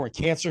bad for him.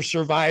 Cancer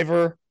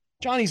survivor.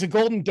 John, he's a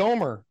Golden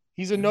Domer.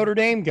 He's a Notre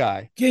Dame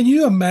guy. Can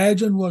you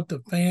imagine what the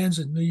fans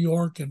in New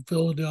York and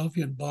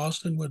Philadelphia and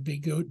Boston would be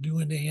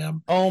doing to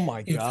him? Oh,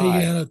 my God. If he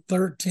had a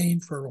 13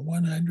 for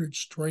 100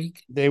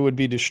 streak. They would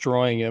be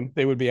destroying him.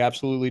 They would be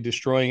absolutely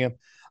destroying him.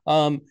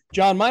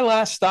 John, my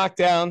last stock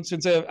down,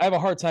 since I have a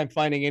hard time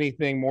finding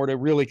anything more to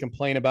really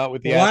complain about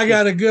with the I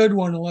got a good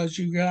one unless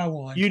you got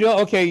one. You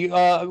don't? Okay.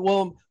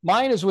 Well,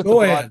 mine is with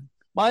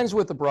mine's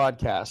with the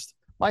broadcast.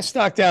 My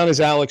stock down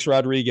is Alex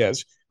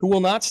Rodriguez, who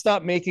will not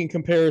stop making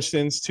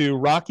comparisons to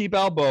Rocky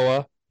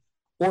Balboa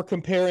or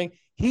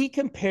he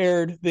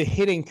compared the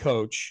hitting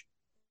coach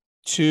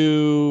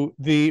for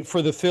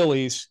the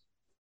Phillies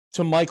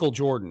to Michael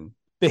Jordan,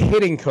 the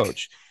hitting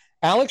coach.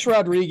 Alex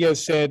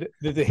Rodriguez said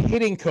that the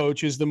hitting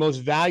coach is the most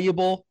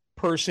valuable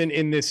person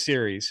in this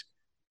series,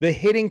 the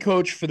hitting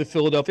coach for the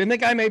Philadelphia. And the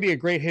guy may be a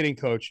great hitting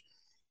coach.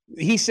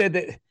 He said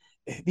that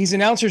these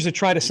announcers that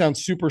try to sound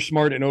super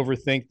smart and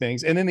overthink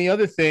things. And then the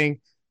other thing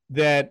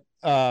that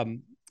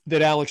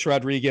Alex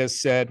Rodriguez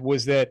said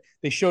was that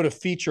they showed a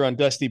feature on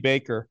Dusty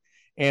Baker.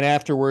 And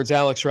afterwards,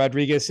 Alex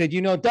Rodriguez said,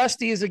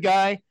 Dusty is a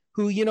guy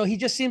who, he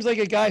just seems like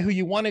a guy who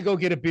you want to go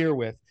get a beer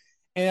with.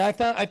 And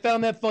I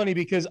found that funny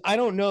because I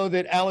don't know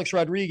that Alex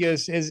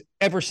Rodriguez has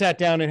ever sat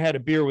down and had a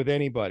beer with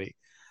anybody.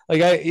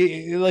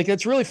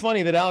 It's really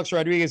funny that Alex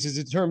Rodriguez is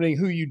determining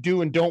who you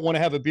do and don't want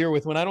to have a beer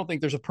with, when I don't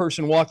think there's a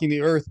person walking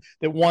the earth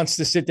that wants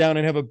to sit down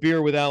and have a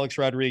beer with Alex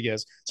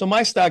Rodriguez. So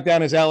my stock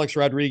down is Alex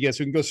Rodriguez,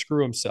 who can go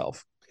screw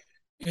himself.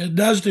 It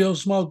does still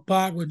smoke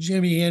pot with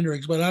Jimi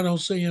Hendrix, but I don't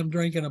see him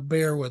drinking a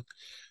beer with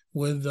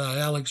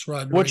Alex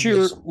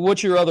Rodriguez.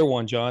 What's your other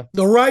one, John?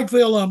 The right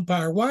field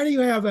umpire. Why do you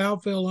have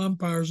outfield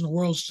umpires in the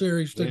World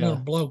Series? They're going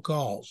to blow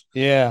calls.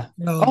 Yeah.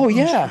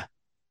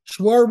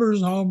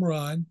 Schwarber's home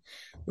run.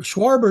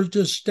 Schwarber's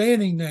just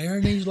standing there,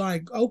 and he's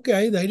like,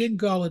 okay, they didn't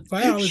call it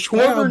foul.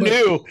 Schwarber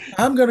knew.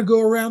 I'm going to go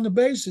around the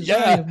bases. Yeah.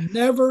 I have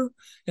never,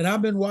 and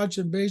I've been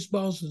watching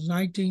baseball since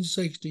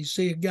 1960,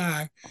 see a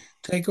guy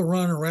take a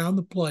run around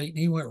the plate, and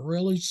he went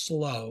really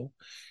slow,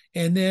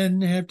 and then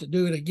have to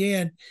do it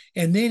again.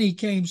 And then he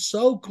came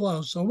so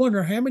close. I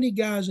wonder how many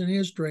guys in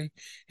history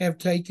have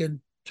taken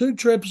 2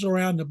 trips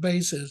around the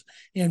bases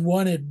in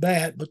one at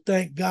bat, but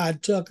thank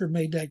God Tucker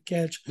made that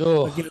catch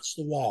against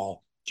the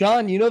wall.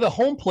 John, the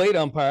home plate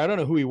umpire, I don't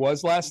know who he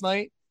was last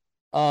night.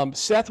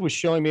 Seth was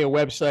showing me a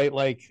website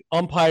like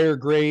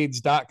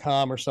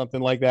umpiregrades.com or something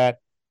like that.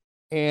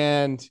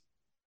 And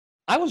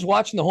I was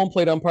watching the home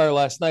plate umpire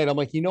last night. I'm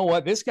like, you know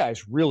what? This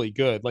guy's really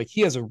good. Like,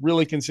 he has a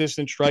really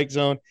consistent strike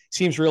zone,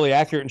 seems really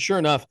accurate. And sure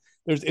enough,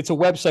 it's a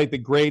website that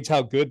grades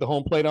how good the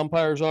home plate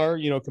umpires are,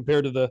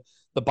 compared to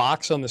the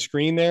box on the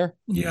screen there.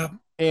 Yeah.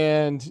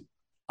 And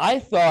I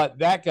thought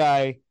that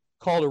guy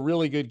called a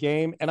really good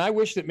game. And I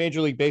wish that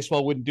Major League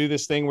Baseball wouldn't do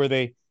this thing where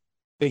they,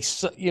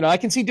 I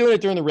can see doing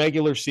it during the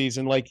regular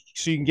season, like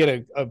so you can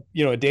get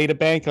a data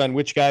bank on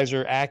which guys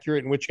are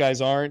accurate and which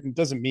guys aren't. It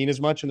doesn't mean as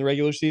much in the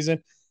regular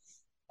season.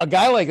 A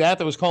guy like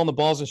that was calling the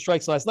balls and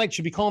strikes last night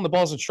should be calling the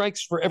balls and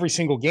strikes for every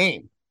single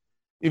game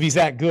if he's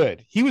that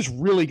good. He was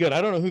really good.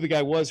 I don't know who the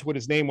guy was, what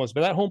his name was,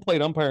 but that home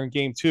plate umpire in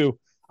game 2,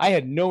 I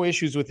had no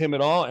issues with him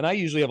at all. And I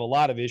usually have a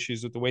lot of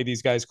issues with the way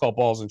these guys call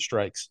balls and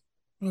strikes.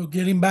 Well,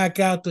 get him back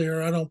out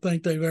there. I don't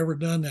think they've ever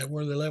done that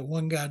where they let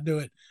one guy do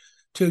it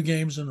 2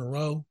 games in a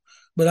row.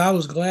 But I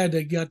was glad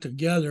they got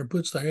together and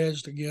puts their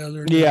heads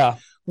together. Yeah.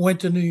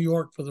 Went to New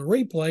York for the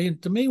replay. And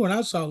to me, when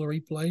I saw the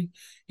replay,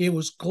 it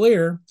was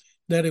clear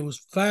that it was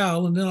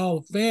foul. And then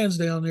all the fans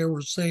down there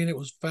were saying it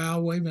was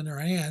foul, waving their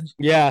hands.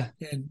 Yeah.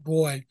 And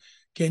boy,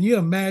 can you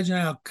imagine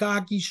how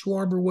cocky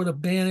Schwarber would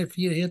have been if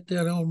he had hit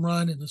that home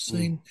run in the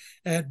same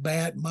at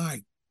bat?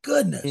 My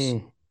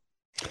goodness.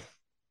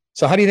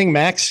 So how do you think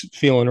Mac's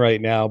feeling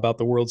right now about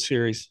the World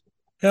Series?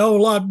 Hell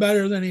of a lot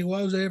better than he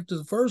was after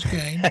the first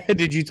game.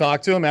 Did you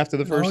talk to him after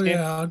the first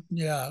game?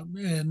 Yeah.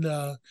 And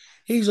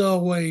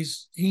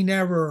he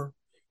never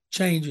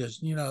changes.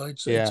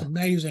 It's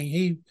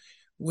amazing.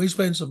 We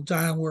spent some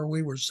time where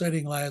we were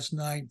sitting last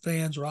night.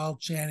 Fans were all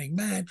chanting,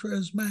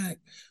 "Mattress Mac,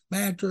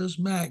 Mattress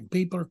Mac."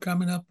 People are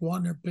coming up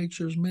wanting their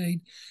pictures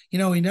made. He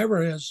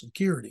never has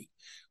security.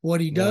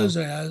 What he does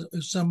have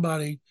is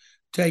somebody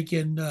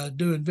doing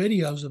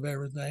videos of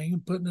everything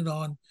and putting it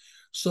on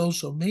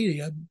social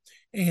media.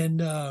 And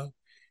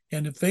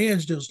the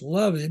fans just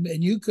love him.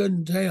 And you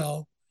couldn't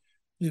tell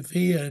if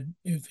they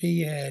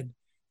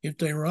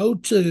were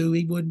 0-2,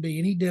 he wouldn't be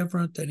any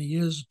different than he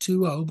is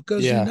 2-0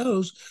 because he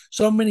knows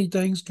so many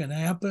things can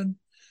happen.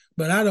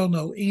 But I don't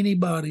know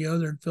anybody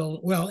other than Phil.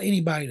 Well,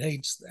 anybody that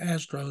hates the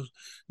Astros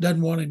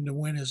doesn't want him to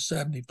win his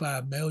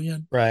 $75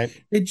 million. Right.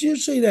 Did you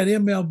see that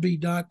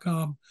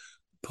MLB.com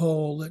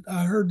poll that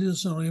I heard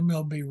this on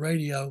MLB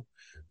radio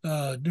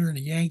during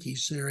the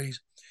Yankees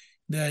series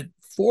that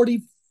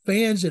 40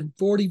 fans in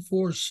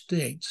 44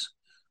 states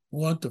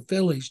want the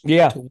Phillies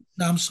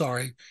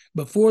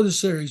before the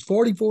series,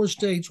 44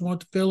 states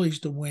want the Phillies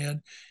to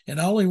win, and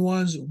the only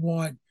ones that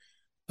want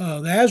the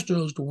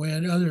Astros to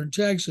win, other than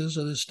Texas,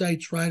 are the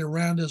states right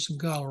around us in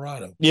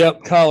Colorado.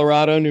 Yep,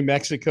 Colorado, New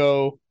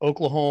Mexico,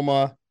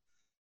 Oklahoma,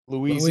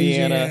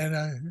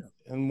 Louisiana,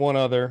 and one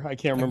other. I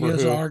can't remember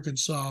who.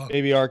 Arkansas.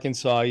 Maybe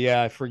Arkansas.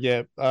 Yeah, I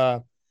forget.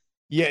 John,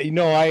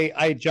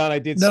 I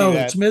did see that. No,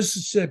 it's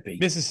Mississippi.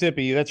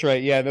 Mississippi, that's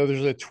right. Yeah, no,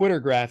 there's a Twitter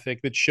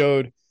graphic that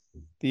showed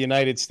the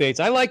United States.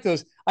 I like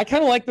those. I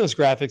kind of like those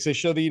graphics. They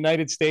show the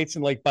United States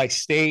and like by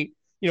state.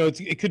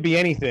 It could be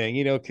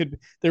anything.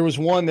 There was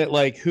one that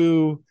like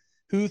who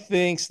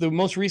thinks the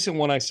most recent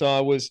one I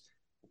saw was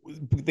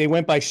they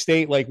went by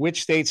state, like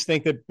which states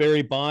think that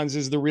Barry Bonds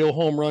is the real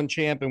home run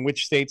champ and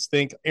which states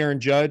think Aaron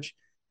Judge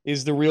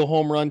is the real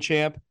home run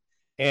champ.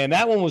 And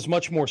that one was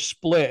much more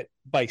split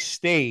by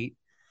state.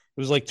 It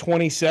was like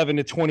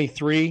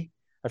 27-23.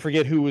 I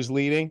forget who was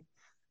leading.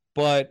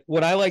 But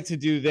what I like to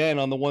do then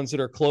on the ones that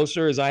are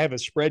closer is I have a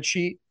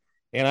spreadsheet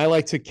and I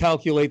like to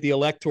calculate the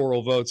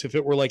electoral votes. If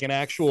it were like an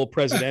actual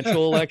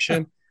presidential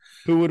election,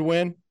 who would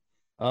win?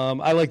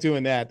 I like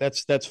doing that.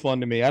 That's fun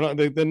to me.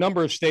 The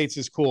number of states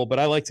is cool, but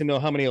I like to know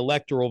how many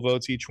electoral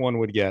votes each one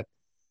would get.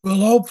 Well,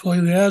 hopefully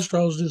the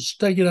Astros just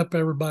take it up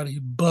everybody's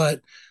butt.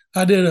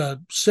 I did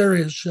a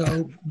serious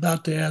show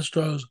about the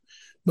Astros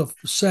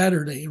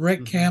Saturday.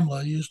 Rick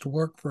Kamla used to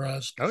work for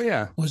us. Oh,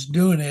 yeah. Was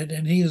doing it,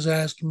 and he was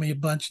asking me a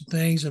bunch of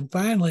things. And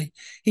finally,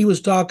 he was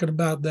talking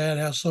about that,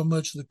 how so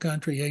much of the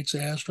country hates the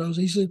Astros.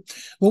 He said,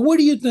 well, what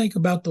do you think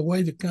about the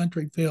way the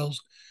country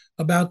feels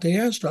about the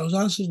Astros?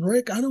 I said,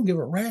 Rick, I don't give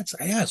a rat's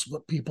ass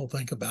what people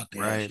think about the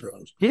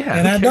Astros. Yeah,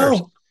 and I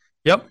don't.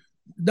 Yep.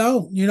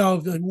 Don't.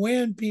 If they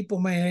win,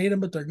 people may hate them,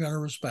 but they're going to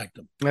respect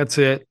them. That's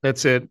it.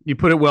 You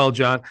put it well,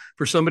 John.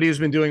 For somebody who's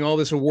been doing all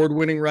this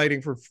award-winning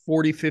writing for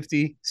 40,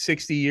 50,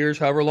 60 years,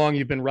 however long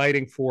you've been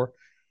writing for,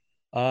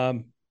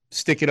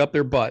 stick it up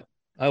their butt.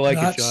 I like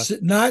it, John.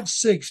 Not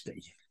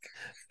 60.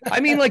 I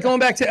mean, like going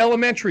back to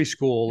elementary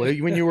school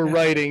when you were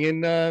writing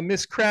in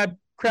Miss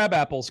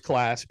Crabapple's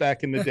class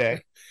back in the day.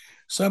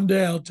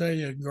 Someday I'll tell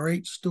you a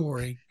great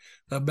story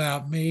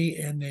about me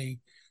and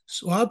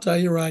so I'll tell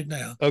you right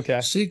now.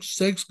 Okay.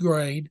 Sixth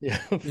grade,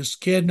 this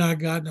kid and I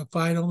got in a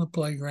fight on the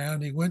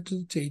playground. He went to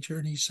the teacher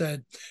and he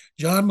said,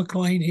 John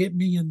McClain hit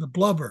me in the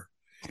blubber.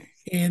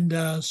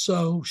 And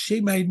so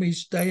she made me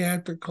stay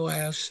after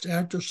class,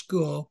 after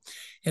school,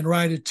 and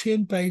write a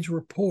 10-page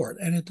report.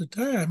 And at the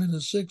time, in the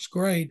 6th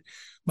grade,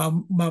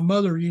 my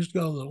mother used to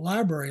go to the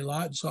library a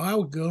lot. And so I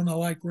would go, and I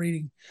like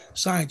reading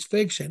science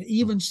fiction,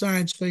 even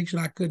science fiction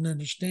I couldn't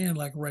understand,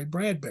 like Ray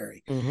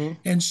Bradbury. Mm-hmm.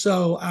 And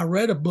so I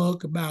read a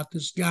book about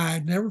this guy,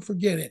 I'd never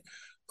forget it,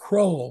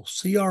 Kroll,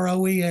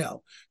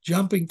 Croel,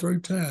 jumping through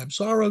time.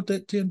 So I wrote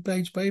that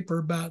 10-page paper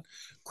about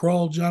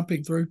Kroll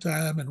jumping through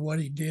time and what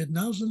he did. And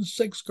I was in the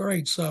 6th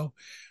grade. So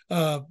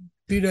a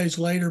few days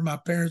later, my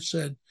parents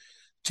said,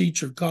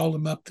 teacher called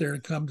him up there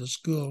to come to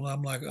school. And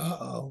I'm like,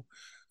 uh-oh.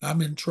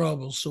 I'm in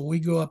trouble. So we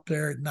go up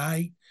there at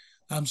night.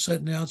 I'm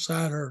sitting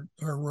outside her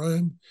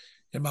room,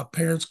 and my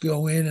parents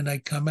go in and they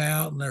come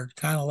out and they're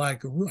kind of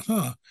like,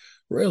 huh,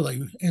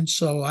 really? And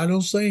so I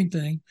don't say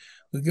anything.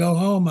 We go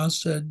home. I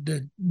said,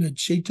 did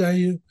she tell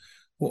you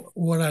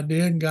what I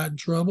did and got in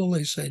trouble?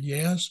 They said,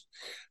 yes.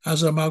 I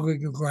said, am I going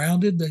to get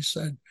grounded? They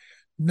said,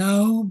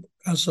 no.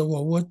 I said,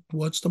 well,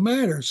 what's the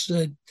matter?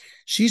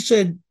 She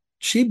said,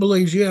 she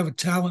believes you have a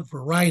talent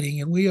for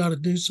writing and we ought to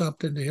do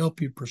something to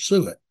help you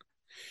pursue it.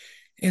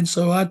 And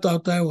so I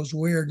thought that was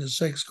weird in the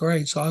 6th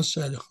grade. So I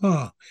said,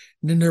 huh,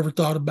 and then never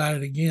thought about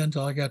it again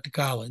until I got to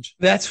college.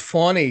 That's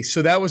funny.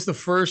 So that was the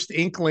first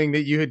inkling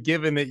that you had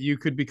given that you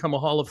could become a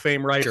Hall of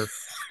Fame writer.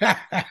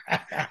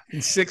 In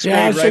 6th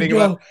grade, writing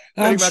about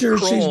I'm sure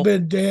Kroll. She's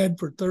been dead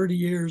for 30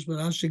 years, but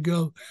I should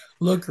go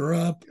look her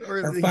up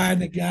or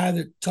find the guy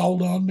that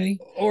told on me.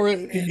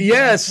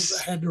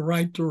 Yes. I had to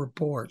write the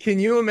report. Can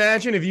you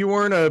imagine if you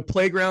weren't a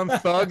playground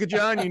thug,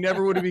 John? You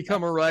never would have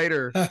become a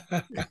writer.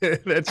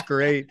 That's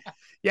great.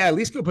 Yeah, at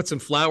least go put some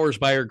flowers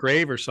by her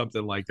grave or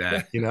something like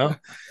that, you know?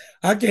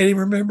 I can't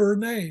even remember her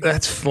name.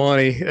 That's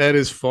funny. That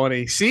is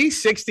funny. See,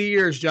 60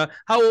 years, John.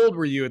 How old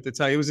were you at the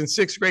time? It was in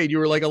 6th grade. You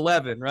were like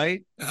 11,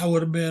 right? I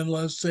would have been,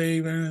 let's see,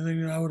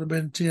 I would have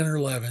been 10 or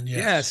 11.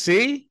 Yes.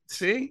 Yeah,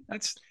 see?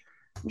 That's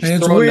and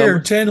it's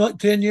weird.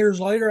 10 years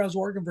later, I was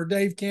working for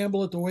Dave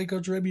Campbell at the Waco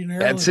Tribune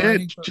Herald. That's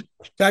it.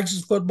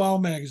 Texas Football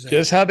Magazine.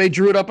 Just how they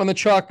drew it up on the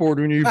chalkboard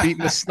when you were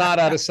beating the snot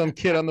out of some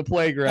kid on the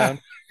playground.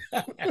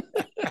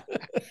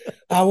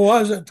 I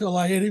wasn't until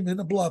I hit him in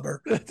the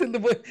blubber.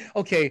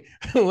 Okay.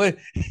 Was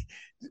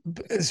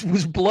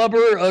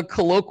blubber a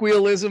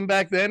colloquialism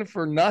back then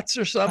for nuts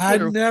or something?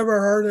 I'd never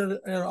heard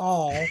it at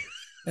all.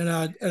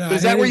 And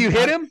is that where you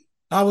hit him?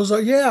 I was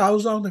like, yeah, I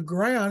was on the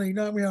ground. He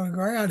knocked me on the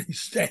ground.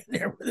 He's standing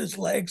there with his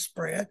legs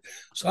spread.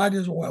 So I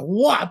just went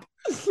whop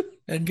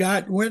and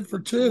went for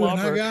 2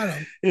 blubber. And I got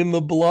him. In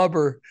the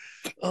blubber.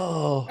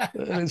 Oh,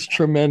 that is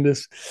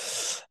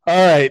tremendous.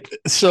 All right.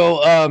 So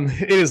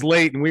it is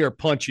late and we are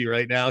punchy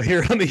right now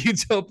here on the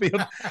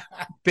Houtopia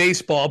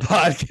Baseball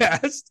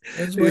Podcast.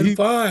 It's been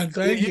fun.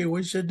 Thank you.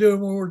 We should do it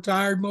when we're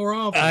tired more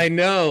often. I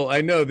know.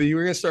 We're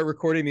going to start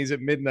recording these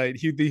at midnight.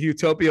 The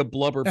Houtopia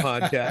Blubber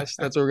Podcast.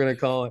 That's what we're going to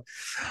call it.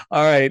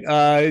 All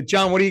right.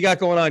 John, what do you got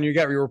going on? You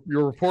got your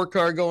report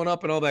card going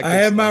up and all that good I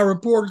have stuff. my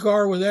report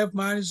card with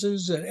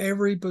F-minuses at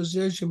every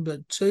position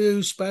but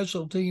 2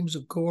 special teams,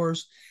 of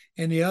course.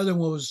 And the other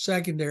one was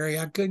secondary.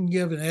 I couldn't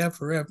give an F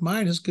or F-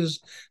 because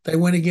they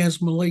went against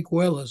Malik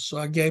Willis. So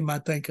I gave him, I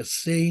think, a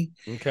C.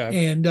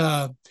 Okay. And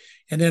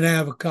then I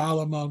have a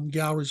column on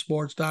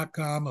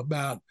gallerysports.com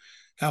about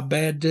how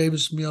bad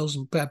Davis Mills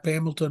and Pep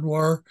Hamilton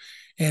were.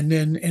 And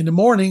then in the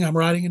morning, I'm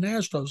writing an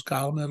Astros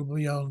column that'll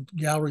be on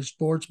Gallery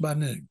Sports by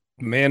noon.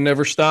 Man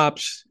never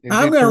stops.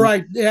 I'm going to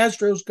write the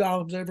Astros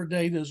columns every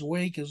day this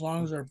week as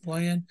long as they're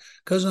playing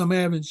because I'm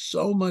having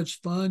so much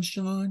fun,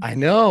 Sean. I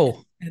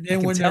know. And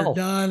then when they're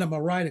done, I'm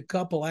going to write a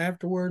couple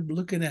afterward,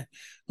 looking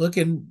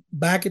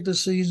back at the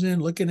season,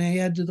 looking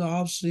ahead to the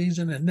off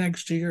season and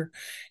next year.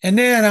 And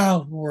then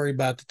I'll worry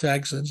about the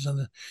Texans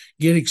and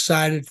get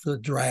excited for the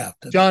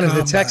draft. John,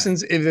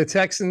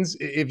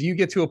 if you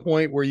get to a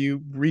point where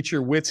you reach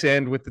your wit's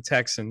end with the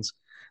Texans,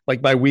 like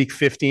by week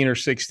 15 or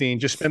 16,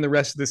 just spend the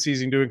rest of the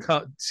season doing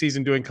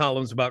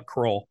columns about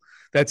Kroll.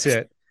 That's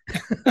it.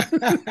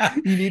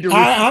 You need to.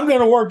 I'm going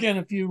to work in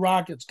a few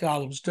Rockets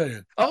columns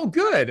too. Oh,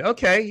 good.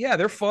 Okay, yeah,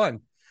 they're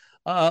fun.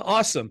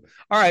 Awesome.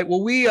 All right.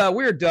 Well,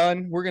 we're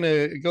done. We're going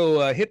to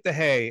go hit the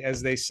hay,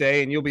 as they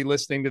say, and you'll be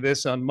listening to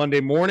this on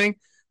Monday morning,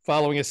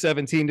 following a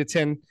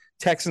 17-10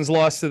 Texans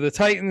loss to the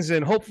Titans,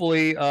 and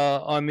hopefully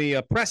on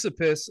the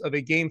precipice of a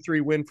Game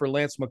 3 win for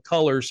Lance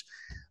McCullers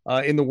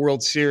in the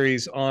World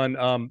Series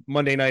on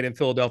Monday night in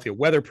Philadelphia,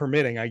 weather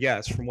permitting, I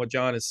guess, from what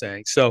John is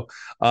saying. So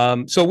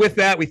with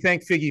that, we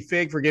thank Figgy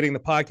Fig for getting the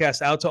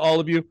podcast out to all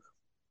of you.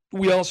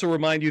 We also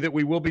remind you that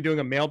we will be doing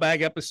a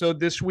mailbag episode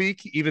this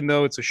week, even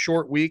though it's a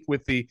short week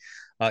with the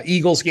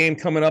Eagles game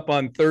coming up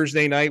on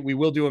Thursday night. We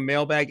will do a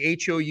mailbag,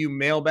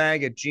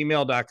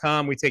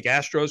 houmailbag@gmail.com. We take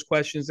Astros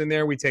questions in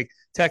there. We take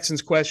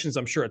Texans questions.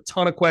 I'm sure a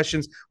ton of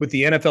questions with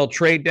the NFL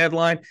trade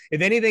deadline.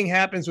 If anything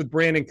happens with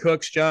Brandon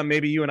Cooks, John,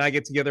 maybe you and I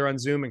get together on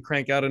Zoom and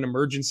crank out an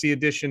emergency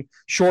edition,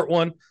 short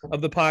one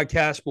of the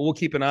podcast, but we'll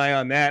keep an eye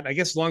on that. I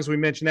guess as long as we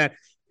mention that,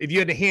 if you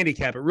had to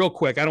handicap it real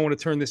quick, I don't want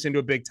to turn this into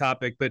a big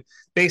topic, but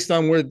based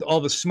on where all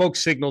the smoke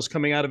signals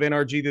coming out of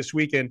NRG this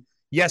weekend,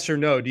 yes or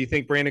no, do you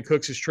think Brandon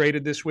Cooks is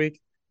traded this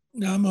week?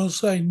 Now, I'm going to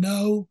say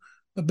no,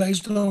 but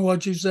based on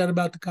what you said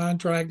about the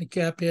contract, the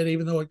cap hit,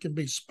 even though it can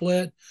be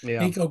split,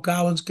 Nico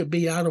Collins could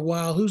be out a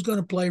while. Who's going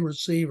to play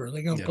receiver?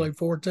 They're going to play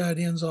 4 tight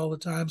ends all the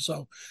time.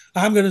 So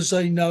I'm going to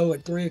say no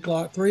at 3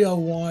 o'clock,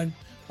 3:01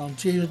 on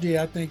Tuesday.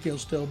 I think he'll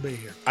still be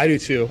here. I do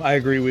too. I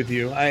agree with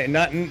you.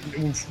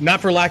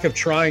 Not for lack of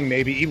trying,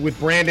 maybe with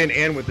Brandon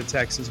and with the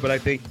Texans, but I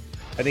think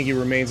he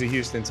remains a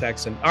Houston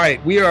Texan. All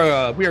right, we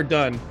are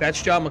done.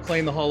 That's John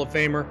McClain, the Hall of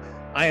Famer.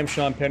 I am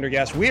Sean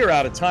Pendergast. We are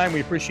out of time.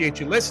 We appreciate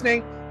you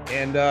listening.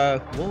 And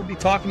we'll be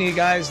talking to you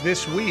guys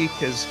this week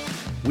as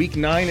Week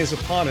 9 is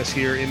upon us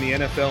here in the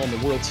NFL and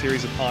the World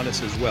Series upon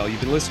us as well.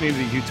 You've been listening to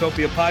the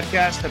Houtopia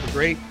podcast. Have a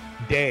great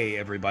day,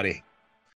 everybody.